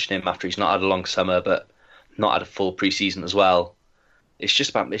managing him after he's not had a long summer, but not had a full pre-season as well. It's just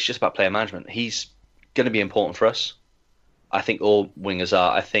about player management. He's going to be important for us. I think all wingers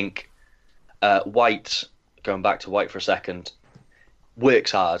are. I think White, going back to White for a second,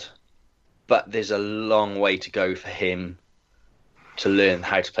 works hard, but there's a long way to go for him to learn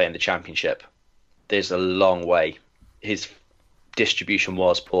how to play in the Championship. There's a long way. His distribution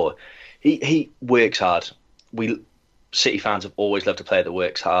was poor. He works hard. City fans have always loved a player that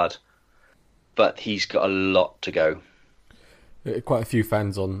works hard, but he's got a lot to go. Quite a few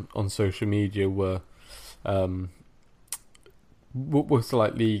fans on social media were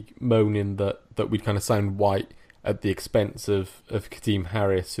slightly moaning that we'd kind of signed White at the expense of Kadeem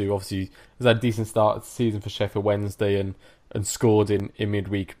Harris, who obviously has had a decent start of the season for Sheffield Wednesday and scored in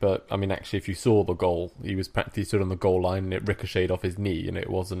midweek. But I mean, actually, if you saw the goal, he was practically stood on the goal line and it ricocheted off his knee, and it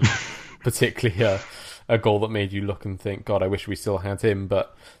wasn't particularly a goal that made you look and think, God, I wish we still had him.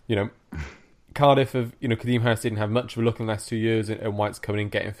 But Cardiff Kadeem Harris didn't have much of a look in the last 2 years, and White's coming in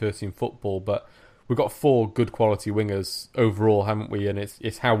getting first team football. But we've got 4 good quality wingers overall, haven't we? And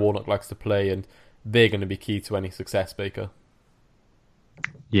it's how Warnock likes to play, and they're going to be key to any success, Baker.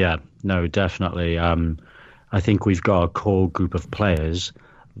 Yeah, no, definitely. I think we've got a core group of players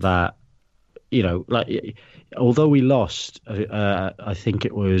that, although we lost, I think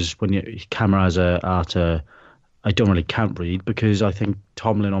it was when Cameras Arta I don't really count Reed because I think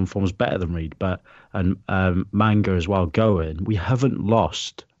Tomlin on form is better than Reed, and Manga as well going. We haven't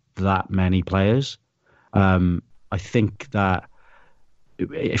lost that many players. I think that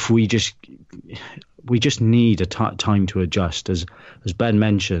if we just need a time to adjust. As Ben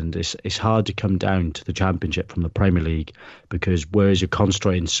mentioned, it's hard to come down to the Championship from the Premier League because whereas you're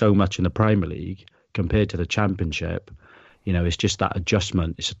concentrating so much in the Premier League compared to the Championship, it's just that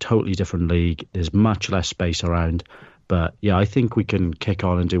adjustment. It's a totally different league. There's much less space around. But yeah, I think we can kick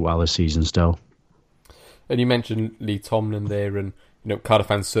on and do well this season still. And you mentioned Lee Tomlin there, and Cardiff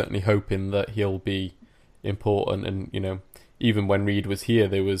fans certainly hoping that he'll be important. And even when Reed was here,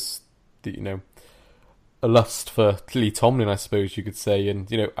 there was a lust for Lee Tomlin, I suppose you could say. And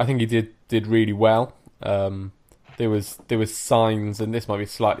I think he did really well. There was signs, and this might be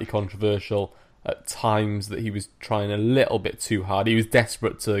slightly controversial at times, that he was trying a little bit too hard. He was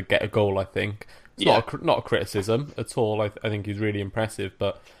desperate to get a goal, I think. It's not a criticism at all. I think he's really impressive.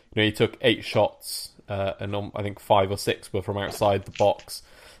 But he took 8 shots, and I think 5 or 6 were from outside the box.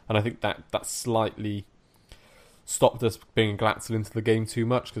 And I think that slightly stopped us bringing Glatzel into the game too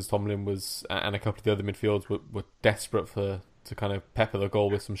much, because Tomlin was, and a couple of the other midfielders were desperate to kind of pepper the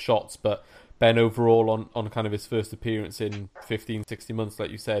goal with some shots. But Ben, overall, on kind of his first appearance in 15, 16 months, like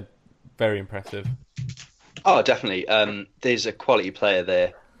you said, very impressive. Oh, definitely. There's a quality player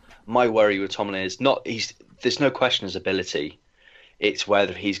there. My worry with Tomlin is there's no question his ability. It's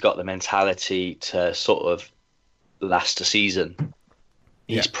whether he's got the mentality to sort of last a season.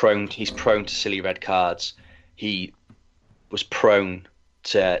 He's prone to silly red cards. He was prone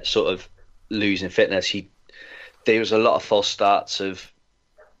to sort of losing fitness. There was a lot of false starts of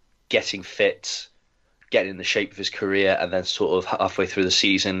getting fit, getting in the shape of his career, and then sort of halfway through the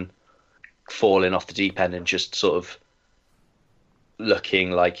season falling off the deep end and just sort of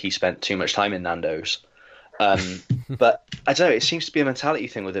looking like he spent too much time in Nando's. But I don't know, it seems to be a mentality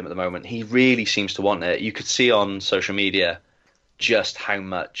thing with him at the moment. He really seems to want it. You could see on social media just how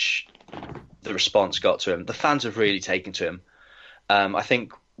much the response got to him. The fans have really taken to him. I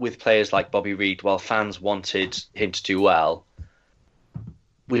think with players like Bobby Reed, while fans wanted him to do well,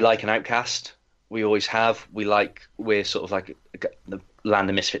 we like an outcast. We always have. We're sort of like the land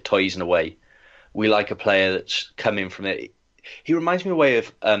of misfit toys in a way. We like a player that's come in from it. He reminds me in a way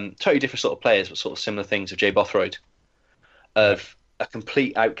of totally different sort of players, but sort of similar things of Jay Bothroyd, of a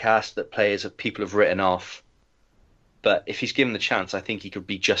complete outcast that people have written off. But if he's given the chance, I think he could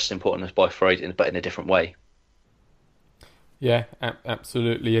be just as important as Bothroyd, but in a different way. Yeah,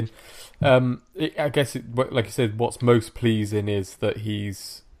 absolutely. And I guess, like you said, what's most pleasing is that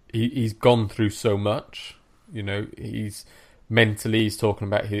he's gone through so much. He's talking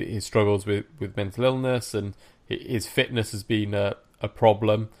about his struggles with mental illness, and his fitness has been a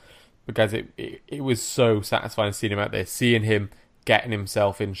problem, because it was so satisfying seeing him out there, seeing him getting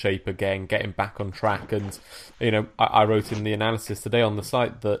himself in shape again, getting back on track. And I wrote in the analysis today on the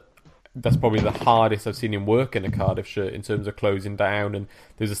site that that's probably the hardest I've seen him work in a Cardiff shirt in terms of closing down. And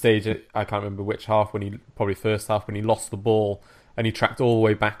there's a stage, I can't remember which half, probably first half, when he lost the ball and he tracked all the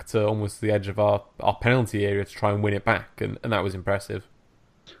way back to almost the edge of our penalty area to try and win it back, and that was impressive.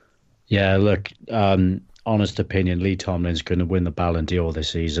 Yeah, look, honest opinion, Lee Tomlin's going to win the Ballon d'Or this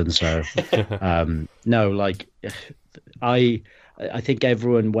season. So, no, like, I think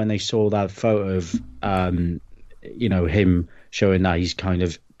everyone, when they saw that photo of, him showing that he's kind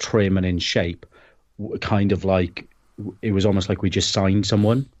of trim and in shape, kind of like, it was almost like we just signed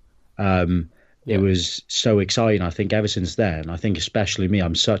someone. It was so exciting. I think ever since then, I think especially me,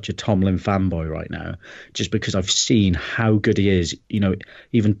 I'm such a Tomlin fanboy right now, just because I've seen how good he is.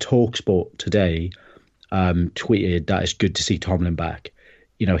 Even TalkSport today tweeted that it's good to see Tomlin back.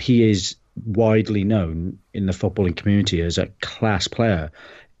 He is widely known in the footballing community as a class player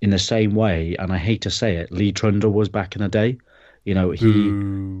in the same way, and I hate to say it, Lee Trundle was back in the day. I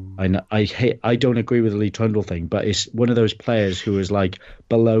don't agree with the Lee Trundle thing, but it's one of those players who is like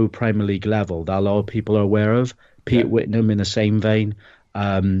below Premier League level that a lot of people are aware of. Pete Whittingham in the same vein.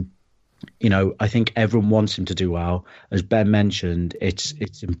 I think everyone wants him to do well. As Ben mentioned, it's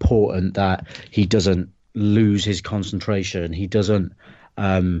important that he doesn't lose his concentration. He doesn't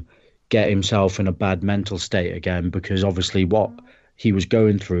get himself in a bad mental state again, because obviously what he was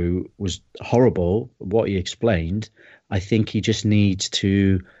going through was horrible, what he explained. I think he just needs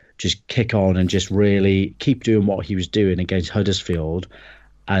to just kick on and just really keep doing what he was doing against Huddersfield,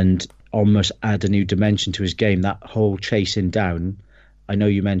 and almost add a new dimension to his game, that whole chasing down. I know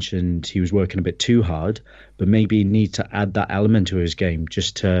you mentioned he was working a bit too hard, but maybe he needs to add that element to his game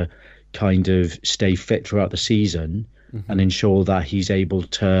just to kind of stay fit throughout the season and ensure that he's able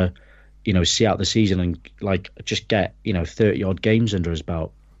to see out the season and just get 30 odd games under his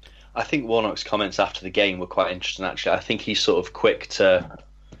belt. I think Warnock's comments after the game were quite interesting. Actually, I think he's sort of quick to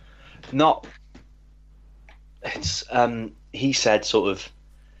not. It's he said sort of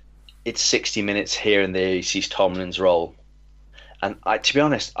it's 60 minutes here and there. He sees Tomlin's role. And to be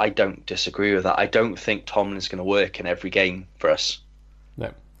honest, I don't disagree with that. I don't think Tomlin's going to work in every game for us.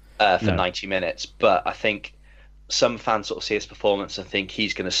 No. For 90 minutes. But I think some fans sort of see his performance and think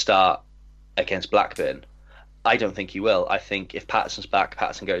he's going to start against Blackburn. I don't think he will. I think if Patterson's back,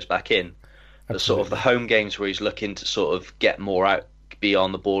 Patterson goes back in. The sort of the home games where he's looking to sort of get more out, be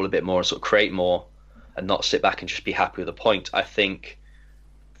on the ball a bit more, and sort of create more, and not sit back and just be happy with a point. I think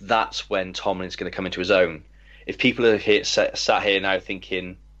that's when Tomlin's going to come into his own. If people are sat here now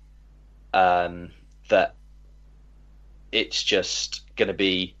thinking that it's just going to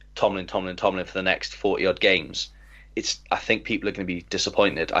be Tomlin for the next 40-odd games, I think people are going to be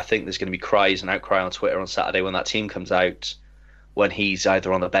disappointed. I think there's going to be cries and outcry on Twitter on Saturday when that team comes out, when he's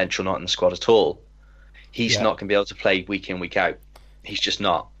either on the bench or not in the squad at all. He's not going to be able to play week in, week out. He's just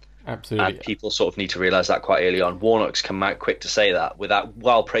not. Absolutely. And people sort of need to realise that quite early on. Warnock's come out quick to say that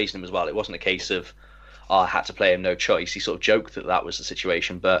while praising him as well. It wasn't a case of, I had to play him, no choice. He sort of joked that was the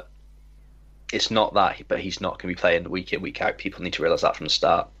situation, but it's not that. But he's not going to be playing the week in, week out. People need to realise that from the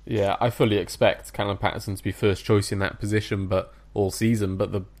start. Yeah, I fully expect Callum Patterson to be first choice in that position, but all season.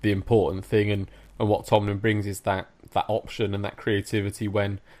 But the important thing and what Tomlin brings is that option and that creativity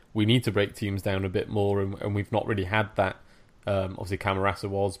when we need to break teams down a bit more, and we've not really had that. Obviously Camarasa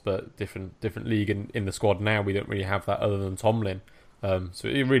was, but different league in the squad now. We don't really have that other than Tomlin. So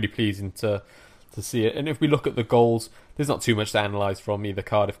it's really pleasing to see it. And if we look at the goals, there's not too much to analyse from either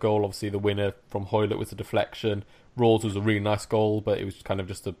Cardiff goal. Obviously the winner from Hoylett was a deflection. Rawls was a really nice goal, but it was kind of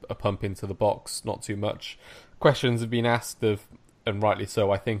just a pump into the box, not too much. Questions have been asked of, and rightly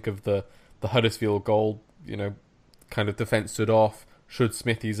so, I think, of the Huddersfield goal. Kind of defence stood off. Should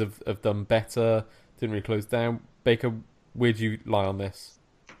Smithies have done better? Didn't really close down. Baker, where do you lie on this?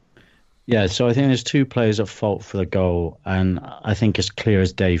 Yeah, so I think there's two players at fault for the goal, and I think it's clear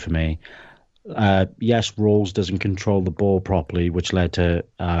as day for me. Yes, Rawls doesn't control the ball properly, which led to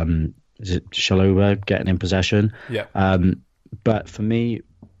is it Chalobah getting in possession? Yeah. But for me,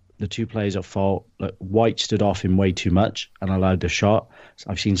 the two players at fault. White stood off him way too much and allowed the shot.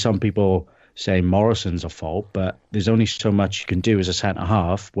 I've seen some people say Morrison's at fault, but there's only so much you can do as a centre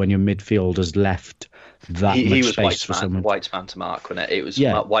half when your midfield has left that much space for someone. White's man to mark, wasn't it? It was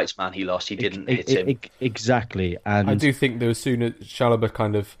White's man he lost. He didn't hit him. Exactly. And I do think that as soon as Chalobah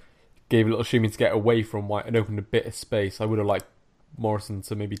kind of gave a little shimmy to get away from White and opened a bit of space, I would have liked Morrison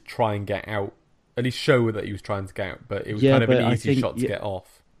to maybe try and get out, at least show that he was trying to get out, but it was kind of an easy shot to get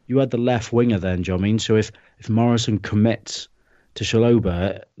off. You had the left winger then, do you know what I mean? So if Morrison commits to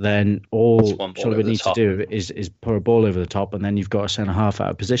Chalobah, then all Chalobah needs to do is put a ball over the top, and then you've got a centre half out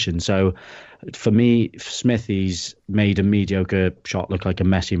of position. So for me, Smithies made a mediocre shot look like a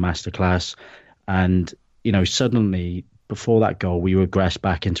messy masterclass, and suddenly before that goal we regressed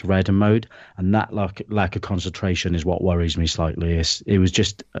back into Redden mode, and that lack of concentration is what worries me slightly. It was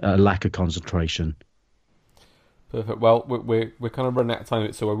just a lack of concentration. Perfect. Well, we're kind of running out of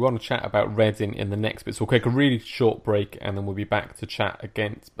time, so we want to chat about Reading in the next bit. So we'll take a really short break, and then we'll be back to chat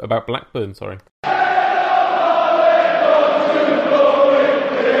about Blackburn. Sorry.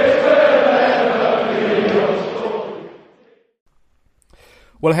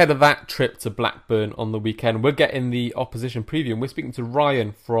 Well, ahead of that trip to Blackburn on the weekend, we're getting the opposition preview, and we're speaking to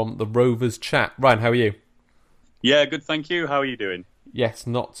Ryan from the Rovers Chat. Ryan, how are you? Yeah, good, thank you. How are you doing? Yes,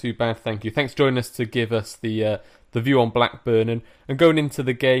 not too bad, thank you. Thanks for joining us to give us the view on Blackburn. And going into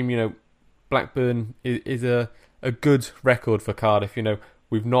the game, Blackburn is a good record for Cardiff.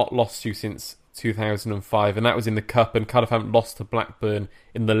 We've not lost you since 2005, and that was in the Cup, and Cardiff haven't lost to Blackburn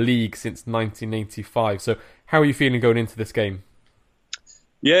in the league since 1985. So how are you feeling going into this game?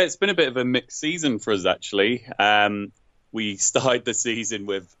 Yeah, it's been a bit of a mixed season for us, actually. We started the season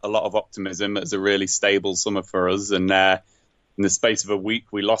with a lot of optimism. It was a really stable summer for us, and in the space of a week,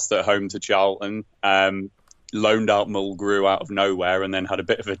 we lost at home to Charlton, loaned out Mulgrew out of nowhere, and then had a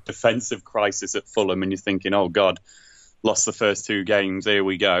bit of a defensive crisis at Fulham, and you're thinking, oh, God, lost the first two games, here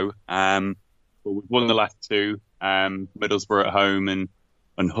we go. But we've won the last two, Middlesbrough at home and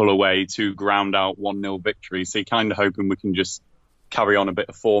Hull away, two ground-out 1-0 victories. So you're kind of hoping we can just carry on a bit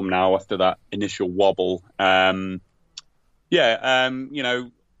of form now after that initial wobble.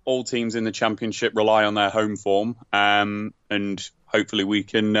 All teams in the Championship rely on their home form, and hopefully we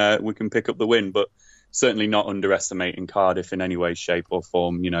can pick up the win. But certainly not underestimating Cardiff in any way, shape or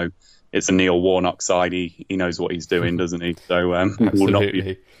form. It's a Neil Warnock side. He knows what he's doing, doesn't he? So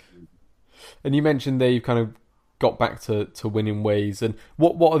Absolutely. And you mentioned there you've kind of got back to winning ways. And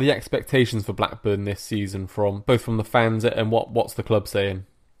what are the expectations for Blackburn this season from both from the fans and what's the club saying?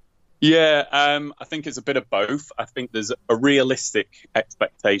 Yeah, I think it's a bit of both. I think there's a realistic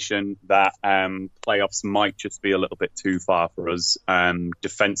expectation that playoffs might just be a little bit too far for us.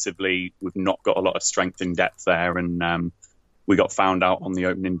 Defensively, we've not got a lot of strength in depth there, and we got found out on the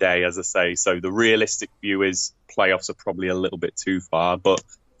opening day, as I say. So the realistic view is playoffs are probably a little bit too far. But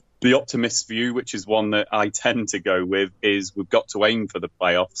the optimist view, which is one that I tend to go with, is we've got to aim for the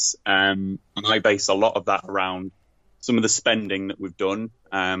playoffs. And I base a lot of that around some of the spending that we've done.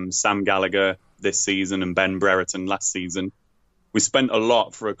 Sam Gallagher this season and Ben Brereton last season. We spent a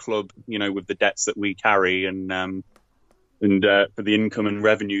lot for a club, with the debts that we carry and for the income and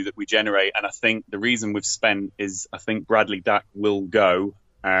revenue that we generate. And I think the reason we've spent is I think Bradley Dack will go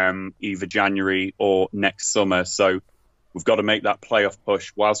either January or next summer. So we've got to make that playoff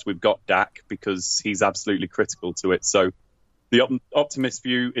push whilst we've got Dack because he's absolutely critical to it. So the optimist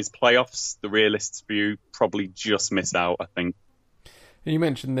view is playoffs. The realist view, probably just miss out, I think. You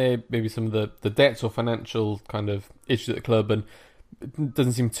mentioned there maybe some of the debts or financial kind of issues at the club, and it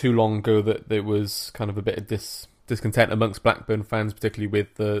doesn't seem too long ago that there was kind of a bit of discontent amongst Blackburn fans, particularly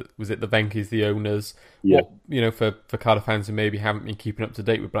with the Venky's, the owners. Yeah. What, for Cardiff fans who maybe haven't been keeping up to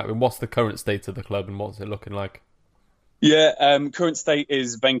date with Blackburn, what's the current state of the club and what's it looking like? Yeah, current state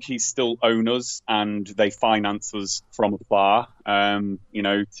is Venky still own us and they finance us from afar.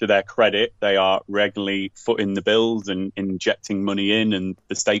 To their credit, they are regularly footing the bills and injecting money in, and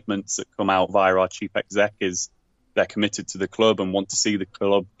the statements that come out via our chief exec is they're committed to the club and want to see the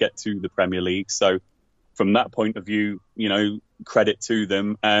club get to the Premier League. So from that point of view, credit to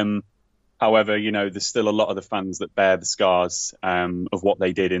them. However, there's still a lot of the fans that bear the scars of what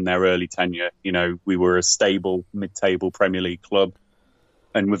they did in their early tenure. We were a stable mid-table Premier League club.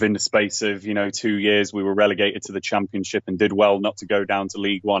 And within the space of, 2 years, we were relegated to the Championship and did well not to go down to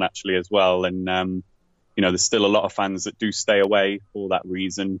League One, actually, as well. And, there's still a lot of fans that do stay away for that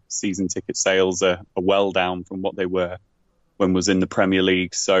reason. Season ticket sales are well down from what they were when was in the Premier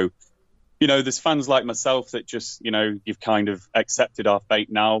League. So, there's fans like myself that just, you've kind of accepted our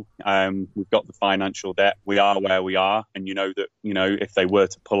fate now. We've got the financial debt. We are where we are. And that, if they were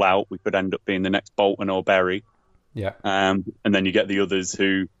to pull out, we could end up being the next Bolton or Bury. Yeah. And then you get the others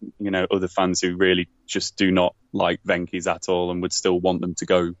who, other fans who really just do not like Venky's at all and would still want them to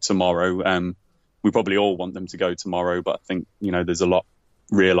go tomorrow. We probably all want them to go tomorrow, but I think, there's a lot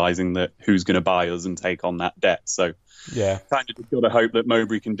realising that who's going to buy us and take on that debt. So, yeah, kind of just got to hope that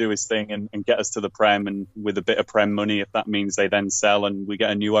Mowbray can do his thing and get us to the Prem, and with a bit of Prem money, if that means they then sell and we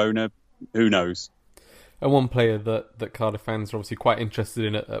get a new owner, who knows? And one player that Cardiff fans are obviously quite interested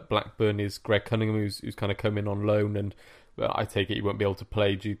in at Blackburn is Greg Cunningham, who's kind of come in on loan, and I take it he won't be able to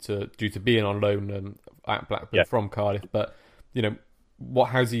play due to being on loan at Blackburn from Cardiff. But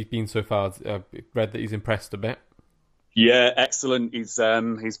how's he been so far? I've read that he's impressed a bit. Yeah, excellent. He's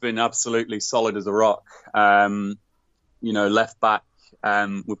been absolutely solid as a rock. Left back.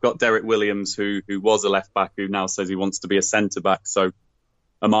 We've got Derek Williams, who was a left back, who now says he wants to be a centre back. So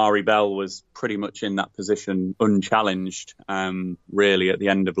Amari Bell was pretty much in that position unchallenged, really, at the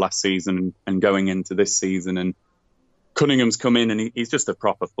end of last season and going into this season. And Cunningham's come in and he's just a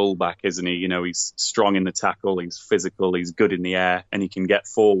proper fullback, isn't he? He's strong in the tackle, he's physical, he's good in the air, and he can get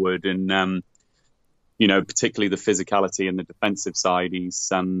forward. And particularly the physicality and the defensive side,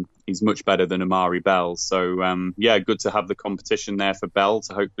 he's much better than Amari Bell. So, good to have the competition there for Bell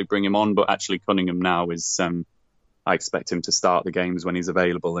to hopefully bring him on. But actually, Cunningham now is, I expect him to start the games when he's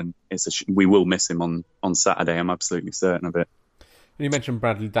available. And we will miss him on Saturday. I'm absolutely certain of it. And you mentioned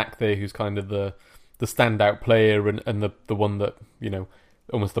Bradley Dack there, who's kind of the standout player and the one that,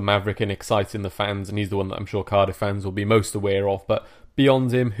 almost the maverick in exciting the fans, and he's the one that I'm sure Cardiff fans will be most aware of. But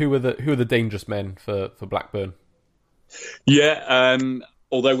beyond him, who are the dangerous men for Blackburn? Yeah,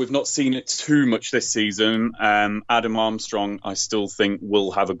 although we've not seen it too much this season, Adam Armstrong, I still think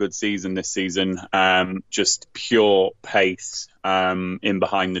will have a good season this season. Just pure pace in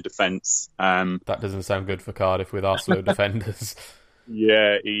behind the defence. That doesn't sound good for Cardiff with our slow defenders.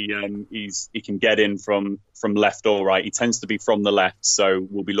 Yeah, he can get in from left or right. He tends to be from the left, so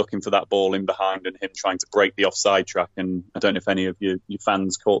we'll be looking for that ball in behind and him trying to break the offside track. And I don't know if any of your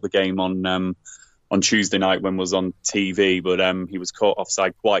fans caught the game on Tuesday night when it was on TV, but he was caught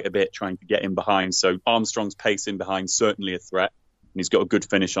offside quite a bit trying to get in behind. So Armstrong's pace in behind certainly a threat, and he's got a good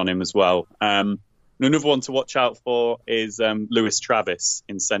finish on him as well. Another one to watch out for is Lewis Travis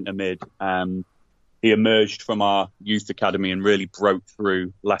in centre mid. He emerged from our youth academy and really broke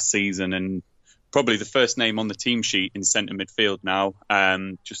through last season and probably the first name on the team sheet in centre midfield now.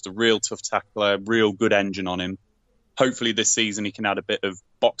 Just a real tough tackler, real good engine on him. Hopefully this season he can add a bit of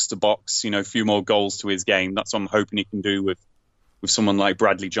box to box, a few more goals to his game. That's what I'm hoping he can do with someone like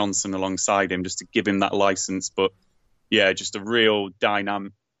Bradley Johnson alongside him, just to give him that license. But yeah, just a real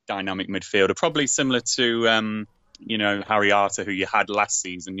dynamic midfielder, probably similar to Harry Arter, who you had last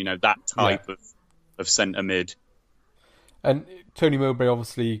season. That type of centre mid. And Tony Mowbray,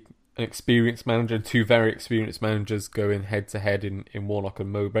 obviously an experienced manager, and two very experienced managers going head to head in Warnock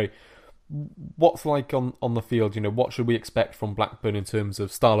and Mowbray. What's like on the field? What should we expect from Blackburn in terms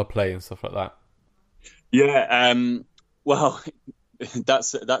of style of play and stuff like that? Yeah, well,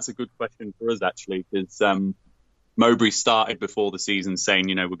 that's a good question for us actually, because Mowbray started before the season saying,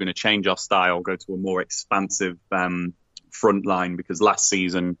 we're going to change our style, go to a more expansive front line, because last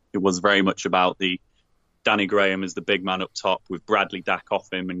season it was very much about the Danny Graham as the big man up top with Bradley Dack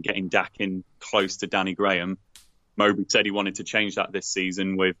off him and getting Dack in close to Danny Graham. Mowbray said he wanted to change that this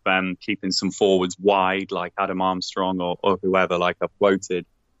season with keeping some forwards wide, like Adam Armstrong or whoever, like I've quoted.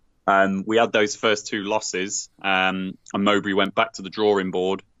 We had those first two losses, and Mowbray went back to the drawing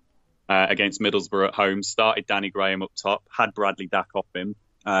board against Middlesbrough at home, started Danny Graham up top, had Bradley Dack off him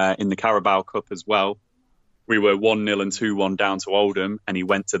in the Carabao Cup as well. We were 1-0 and 2-1 down to Oldham, and he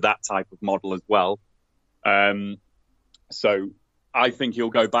went to that type of model as well. So I think he'll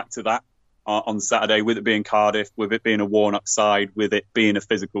go back to that on Saturday, with it being Cardiff, with it being a Warnock side, with it being a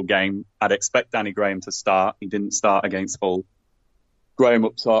physical game. I'd expect Danny Graham to start. He didn't start against Hull. Graham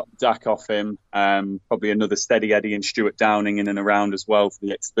up top, Dack off him, probably another steady Eddie and Stuart Downing in and around as well for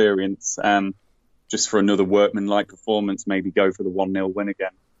the experience. Just for another workman-like performance, maybe go for the 1-0 win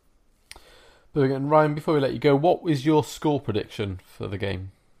again. Brilliant. Ryan, before we let you go, what was your score prediction for the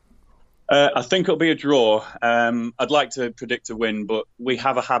game? I think it'll be a draw. I'd like to predict a win, but we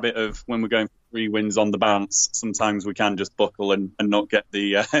have a habit of, when we're going for 3 wins on the bounce, sometimes we can just buckle and not get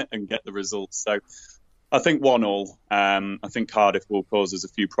the and get the results. So I think 1-1. I think Cardiff will cause us a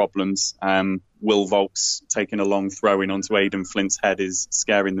few problems. Will Volks taking a long throw-in onto Aidan Flint's head is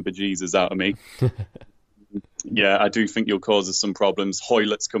scaring the bejesus out of me. Yeah, I do think you'll cause us some problems.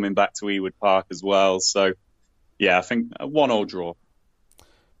 Hoylett's coming back to Ewood Park as well. So yeah, I think a 1-1 draw.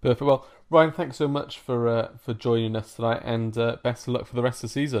 Perfect. Well, Ryan, thanks so much for joining us tonight, and best of luck for the rest of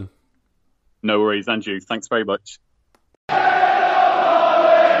the season. No worries, Andrew. Thanks very much.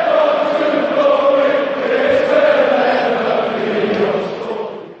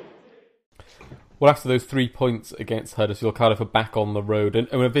 Well, after those 3 points against Huddersfield, Cardiff are back on the road, and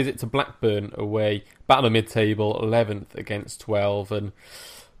a visit to Blackburn away, battle of mid-table, 11th against 12, and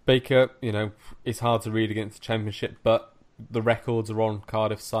Baker, it's hard to read against the Championship, but the records are on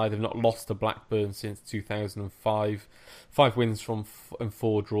Cardiff's side. They've not lost to Blackburn since 2005. 5 wins and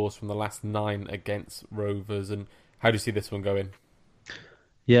 4 draws from the last 9 against Rovers. And how do you see this one going?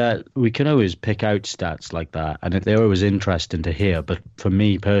 Yeah, we can always pick out stats like that, and they're always interesting to hear. But for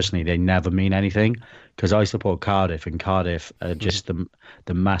me personally, they never mean anything, because I support Cardiff, and Cardiff are just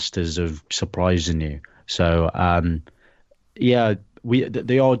the masters of surprising you. So,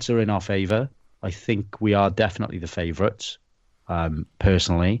 the odds are in our favour. I think we are definitely the favourites,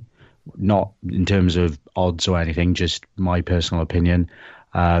 personally, not in terms of odds or anything, just my personal opinion.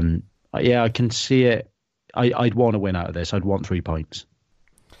 I can see it. I'd want to win out of this. I'd want 3 points.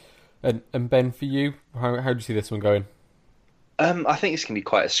 And Ben, for you, how do you see this one going? I think it's going to be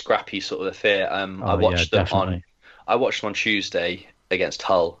quite a scrappy sort of affair. I watched them on Tuesday against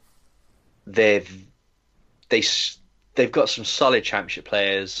Hull. They've got some solid Championship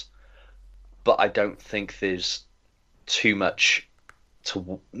players, but I don't think there's too much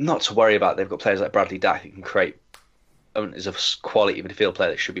not to worry about. They've got players like Bradley Dack who can create. Is a quality midfield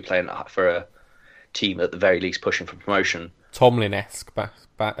player that should be playing for a team at the very least pushing for promotion. Tomlin-esque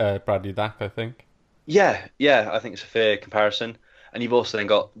Bradley Dack, I think. Yeah, I think it's a fair comparison. And you've also then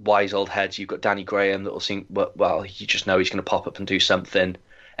got wise old heads. You've got Danny Graham that will seem, well, you just know he's going to pop up and do something.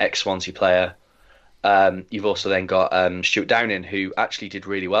 Ex-Swansea player. You've also then got Stuart Downing, who actually did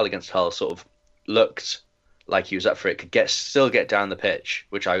really well against Hull, sort of looked like he was up for it, could still get down the pitch,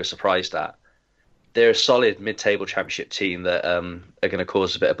 which I was surprised at. They're a solid mid-table Championship team that are going to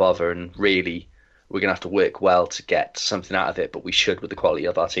cause a bit of bother, and really we're going to have to work well to get something out of it, but we should with the quality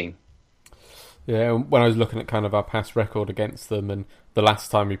of our team. Yeah, when I was looking at kind of our past record against them, and the last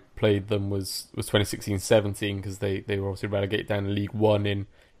time we played them was 2016-17, because they were obviously relegated down to League One in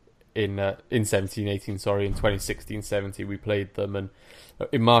 17-18, sorry, in 2016-17 we played them, and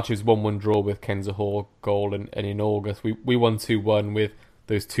in March it was 1-1 draw with Kenza Hall goal, and in August we won 2-1 with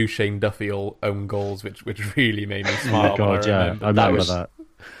those 2 Shane Duffy own goals, which really made me smile. God, yeah, I remember that.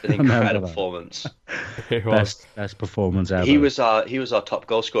 An incredible performance. It was. Best performance ever. He was our top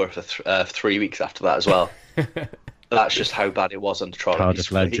goal scorer for 3 weeks after that as well. That's just how bad it was under Trolley.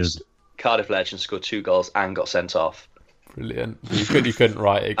 Cardiff legend scored 2 goals and got sent off. Brilliant. You couldn't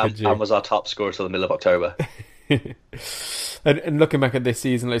write it, could you? And was our top scorer till the middle of October. And looking back at this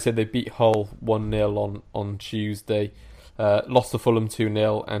season, like I said, they beat Hull 1-0 on Tuesday. Lost to Fulham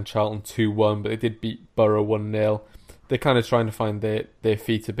 2-0 and Charlton 2-1, but they did beat Borough 1-0. They're kind of trying to find their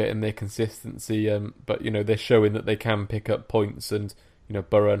feet a bit and their consistency, but they're showing that they can pick up points, and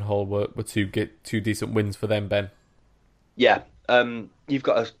Borough and Hull were two decent wins for them, Ben. Yeah, you've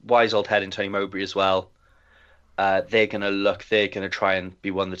got a wise old head in Tony Mowbray as well. They're going to try and be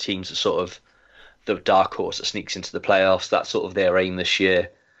one of the teams that sort of the dark horse that sneaks into the playoffs. That's sort of their aim this year.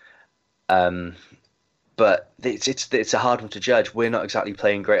 But it's a hard one to judge. We're not exactly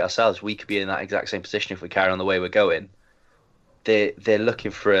playing great ourselves. We could be in that exact same position if we carry on the way we're going. They're looking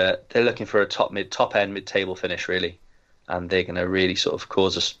for a top end mid-table finish really, and they're going to really sort of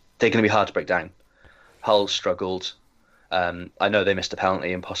cause us. They're going to be hard to break down. Hull struggled. I know they missed a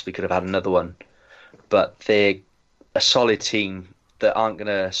penalty and possibly could have had another one, but they're a solid team that aren't going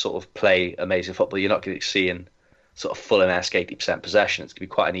to sort of play amazing football. You're not going to see in sort of Fulham-esque 80% possession. It's going to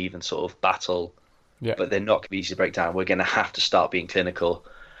be quite an even sort of battle. Yeah. But they're not going to be easy to break down. We're going to have to start being clinical.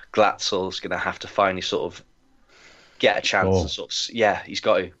 Glatzel's going to have to finally sort of get a chance. He's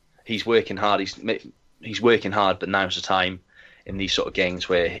got to. He's working hard. He's working hard, but now's the time in these sort of games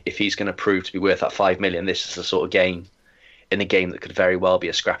where if he's going to prove to be worth that 5 million, this is the sort of game in a game that could very well be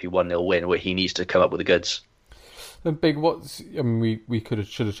a scrappy 1-0 win where he needs to come up with the goods. And Big, we should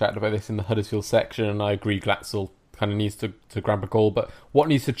have chatted about this in the Huddersfield section, and I agree Glatzel kind of needs to grab a goal, but what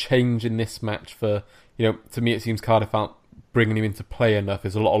needs to change in this match for, to me it seems Cardiff aren't bringing him into play enough.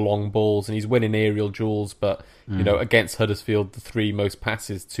 There's a lot of long balls and he's winning aerial duels, but against Huddersfield the 3 most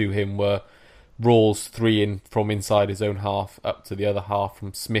passes to him were Rawls 3 in from inside his own half up to the other half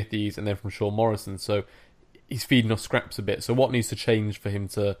from Smithies and then from Sean Morrison, so he's feeding us scraps a bit. So what needs to change for him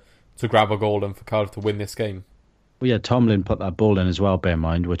to grab a goal and for Cardiff to win this game? Well, yeah, Tomlin put that ball in as well, bear in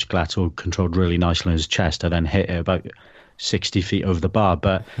mind, which Glatzel controlled really nicely in his chest and then hit it about 60 feet over the bar.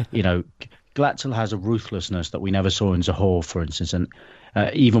 But, Glatzel has a ruthlessness that we never saw in Zahor, for instance, and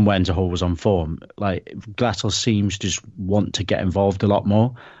even when Zahor was on form, like Glatzel seems to just want to get involved a lot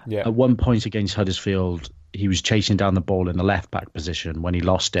more. Yeah. At one point against Huddersfield, he was chasing down the ball in the left-back position when he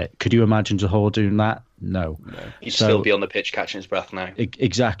lost it. Could you imagine Zahor doing that? No. He'd still be on the pitch catching his breath now.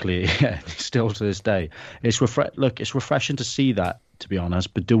 Exactly, yeah, still to this day. It's refreshing to see that, to be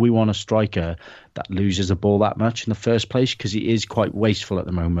honest, but do we want a striker that loses the ball that much in the first place? Because he is quite wasteful at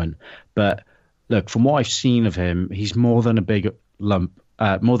the moment. But look, from what I've seen of him, he's more than a big lump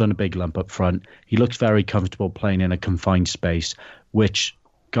up front. He looks very comfortable playing in a confined space, which,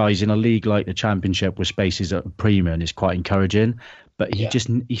 guys, in a league like the Championship where space is at a premium is quite encouraging. But he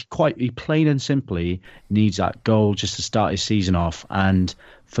plain and simply needs that goal just to start his season off. And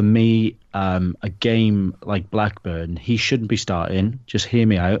for me, a game like Blackburn, he shouldn't be starting. Just hear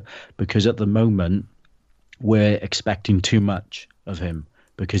me out, because at the moment we're expecting too much of him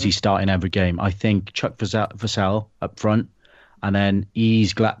because he's starting every game. I think chuck Vassell up front and then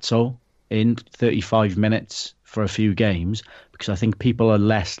ease Glatzel in 35 minutes for a few games, because I think people are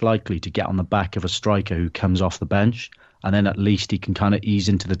less likely to get on the back of a striker who comes off the bench. And then at least he can kind of ease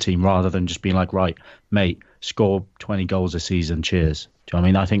into the team rather than just being like, right, mate, score 20 goals a season, cheers. Do you know what I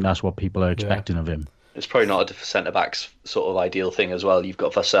mean? I think that's what people are expecting of him. It's probably not a centre-back's sort of ideal thing as well. You've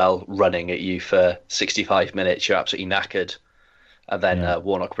got Vassell running at you for 65 minutes, you're absolutely knackered. And then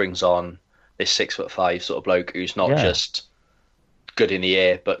Warnock brings on this 6'5" sort of bloke who's not just good in the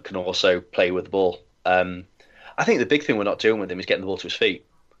air, but can also play with the ball. I think the big thing we're not doing with him is getting the ball to his feet.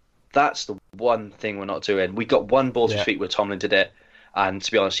 That's the one thing we're not doing. We got one ball to his feet where Tomlin did it, and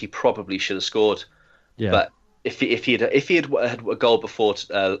to be honest, he probably should have scored. Yeah. But if he had a goal before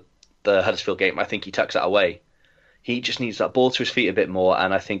the Huddersfield game, I think he tucks that away. He just needs that ball to his feet a bit more,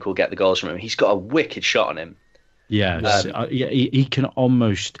 and I think we'll get the goals from him. He's got a wicked shot on him. Yeah, he can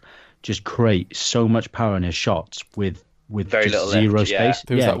almost just create so much power in his shots with very just little zero lift, space.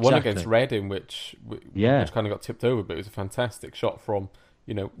 There was that one against Reading, which kind of got tipped over, but it was a fantastic shot from,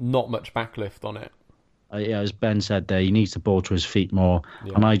 not much backlift on it. As Ben said there, he needs the ball to his feet more,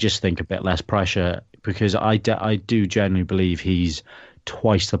 and I just think a bit less pressure, because I do genuinely believe he's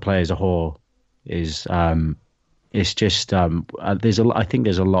twice the player as a whole. It's just I think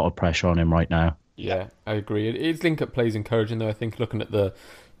there's a lot of pressure on him right now. Yeah, I agree. His link-up play is encouraging, though. I think looking at the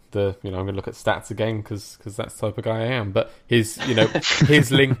I'm going to look at stats again because that's the type of guy I am. But his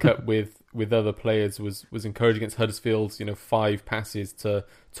his link-up with with other players was encouraging against Huddersfield. 5 passes to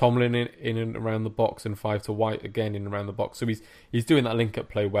Tomlin in and around the box and 5 to White again in and around the box. So he's doing that link-up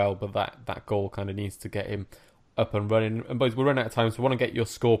play well, but that goal kind of needs to get him up and running. And boys, we're running out of time, so I want to get your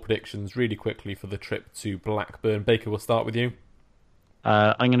score predictions really quickly for the trip to Blackburn. Baker, we'll start with you.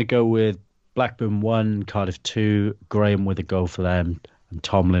 I'm going to go with Blackburn 1, Cardiff 2, Graham with a goal for them, and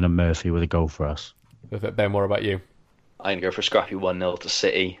Tomlin and Murphy with a goal for us. Perfect. Ben, what about you? I'm going to go for a scrappy 1-0 to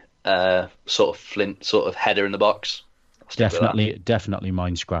City. Sort of Flint, sort of header in the box. Definitely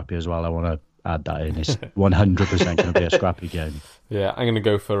mine scrappy as well. I want to add that in. It's 100% going to be a scrappy game. Yeah, I'm going to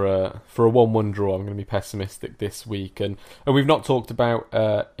go for a 1-1 draw. I'm going to be pessimistic this week. And we've not talked about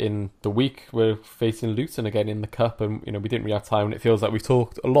in the week we're facing Luton again in the Cup, and we didn't really have time, and it feels like we've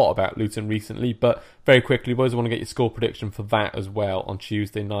talked a lot about Luton recently. But very quickly, boys, I want to get your score prediction for that as well on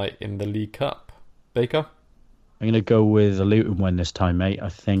Tuesday night in the League Cup. Baker? I'm going to go with a Luton win this time, mate. I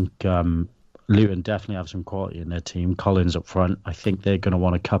think Luton definitely have some quality in their team. Collins up front. I think they're going to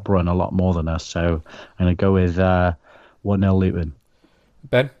want a cup run a lot more than us. So I'm going to go with 1-0 Luton.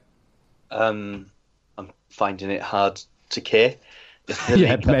 Ben? I'm finding it hard to care.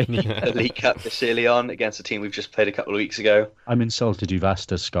 The League Cup this early on against a team we've just played a couple of weeks ago. I'm insulted you've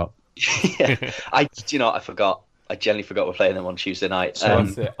asked us, Scott. Yeah, I forgot. I genuinely forgot we're playing them on Tuesday night.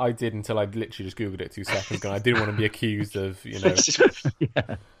 That's it. I did until I literally just Googled it 2 seconds ago. I didn't want to be accused of,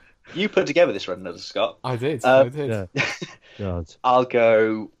 Yeah. You put together this run, Scott. I did. Yeah. God. I'll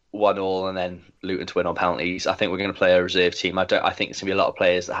go 1-1 and then Luton to win on penalties. I think we're going to play a reserve team. I think it's going to be a lot of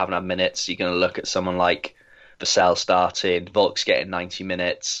players that haven't had minutes. You're going to look at someone like Vassell starting, Volk's getting 90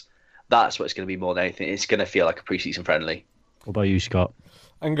 minutes. That's what it's going to be more than anything. It's going to feel like a pre-season friendly. What about you, Scott?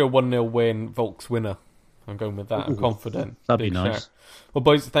 I can go 1-0 win, Volk's winner. I'm going with that. I'm confident. That'd be nice. Shout. Well,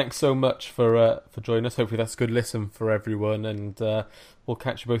 boys, thanks so much for joining us. Hopefully that's a good listen for everyone, and we'll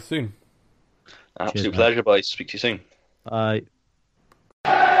catch you both soon. Absolute pleasure, boys. Speak to you soon. Bye.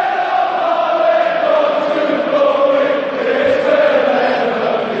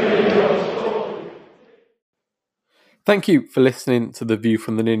 Thank you for listening to The View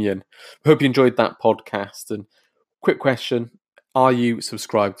from the Ninian. I hope you enjoyed that podcast. And quick question, are you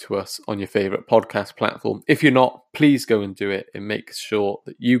subscribed to us on your favourite podcast platform? If you're not, please go and do it and make sure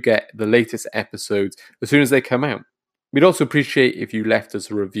that you get the latest episodes as soon as they come out. We'd also appreciate if you left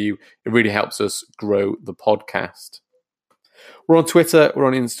us a review. It really helps us grow the podcast. We're on Twitter, we're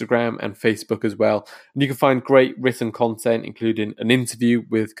on Instagram and Facebook as well. And you can find great written content, including an interview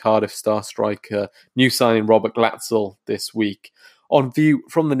with Cardiff star striker, new signing Robert Glatzel this week, on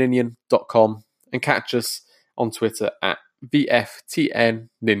viewfromtheninian.com, and catch us on Twitter at VFTN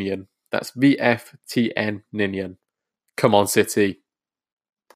Ninian. That's VFTN Ninian. Come on, City.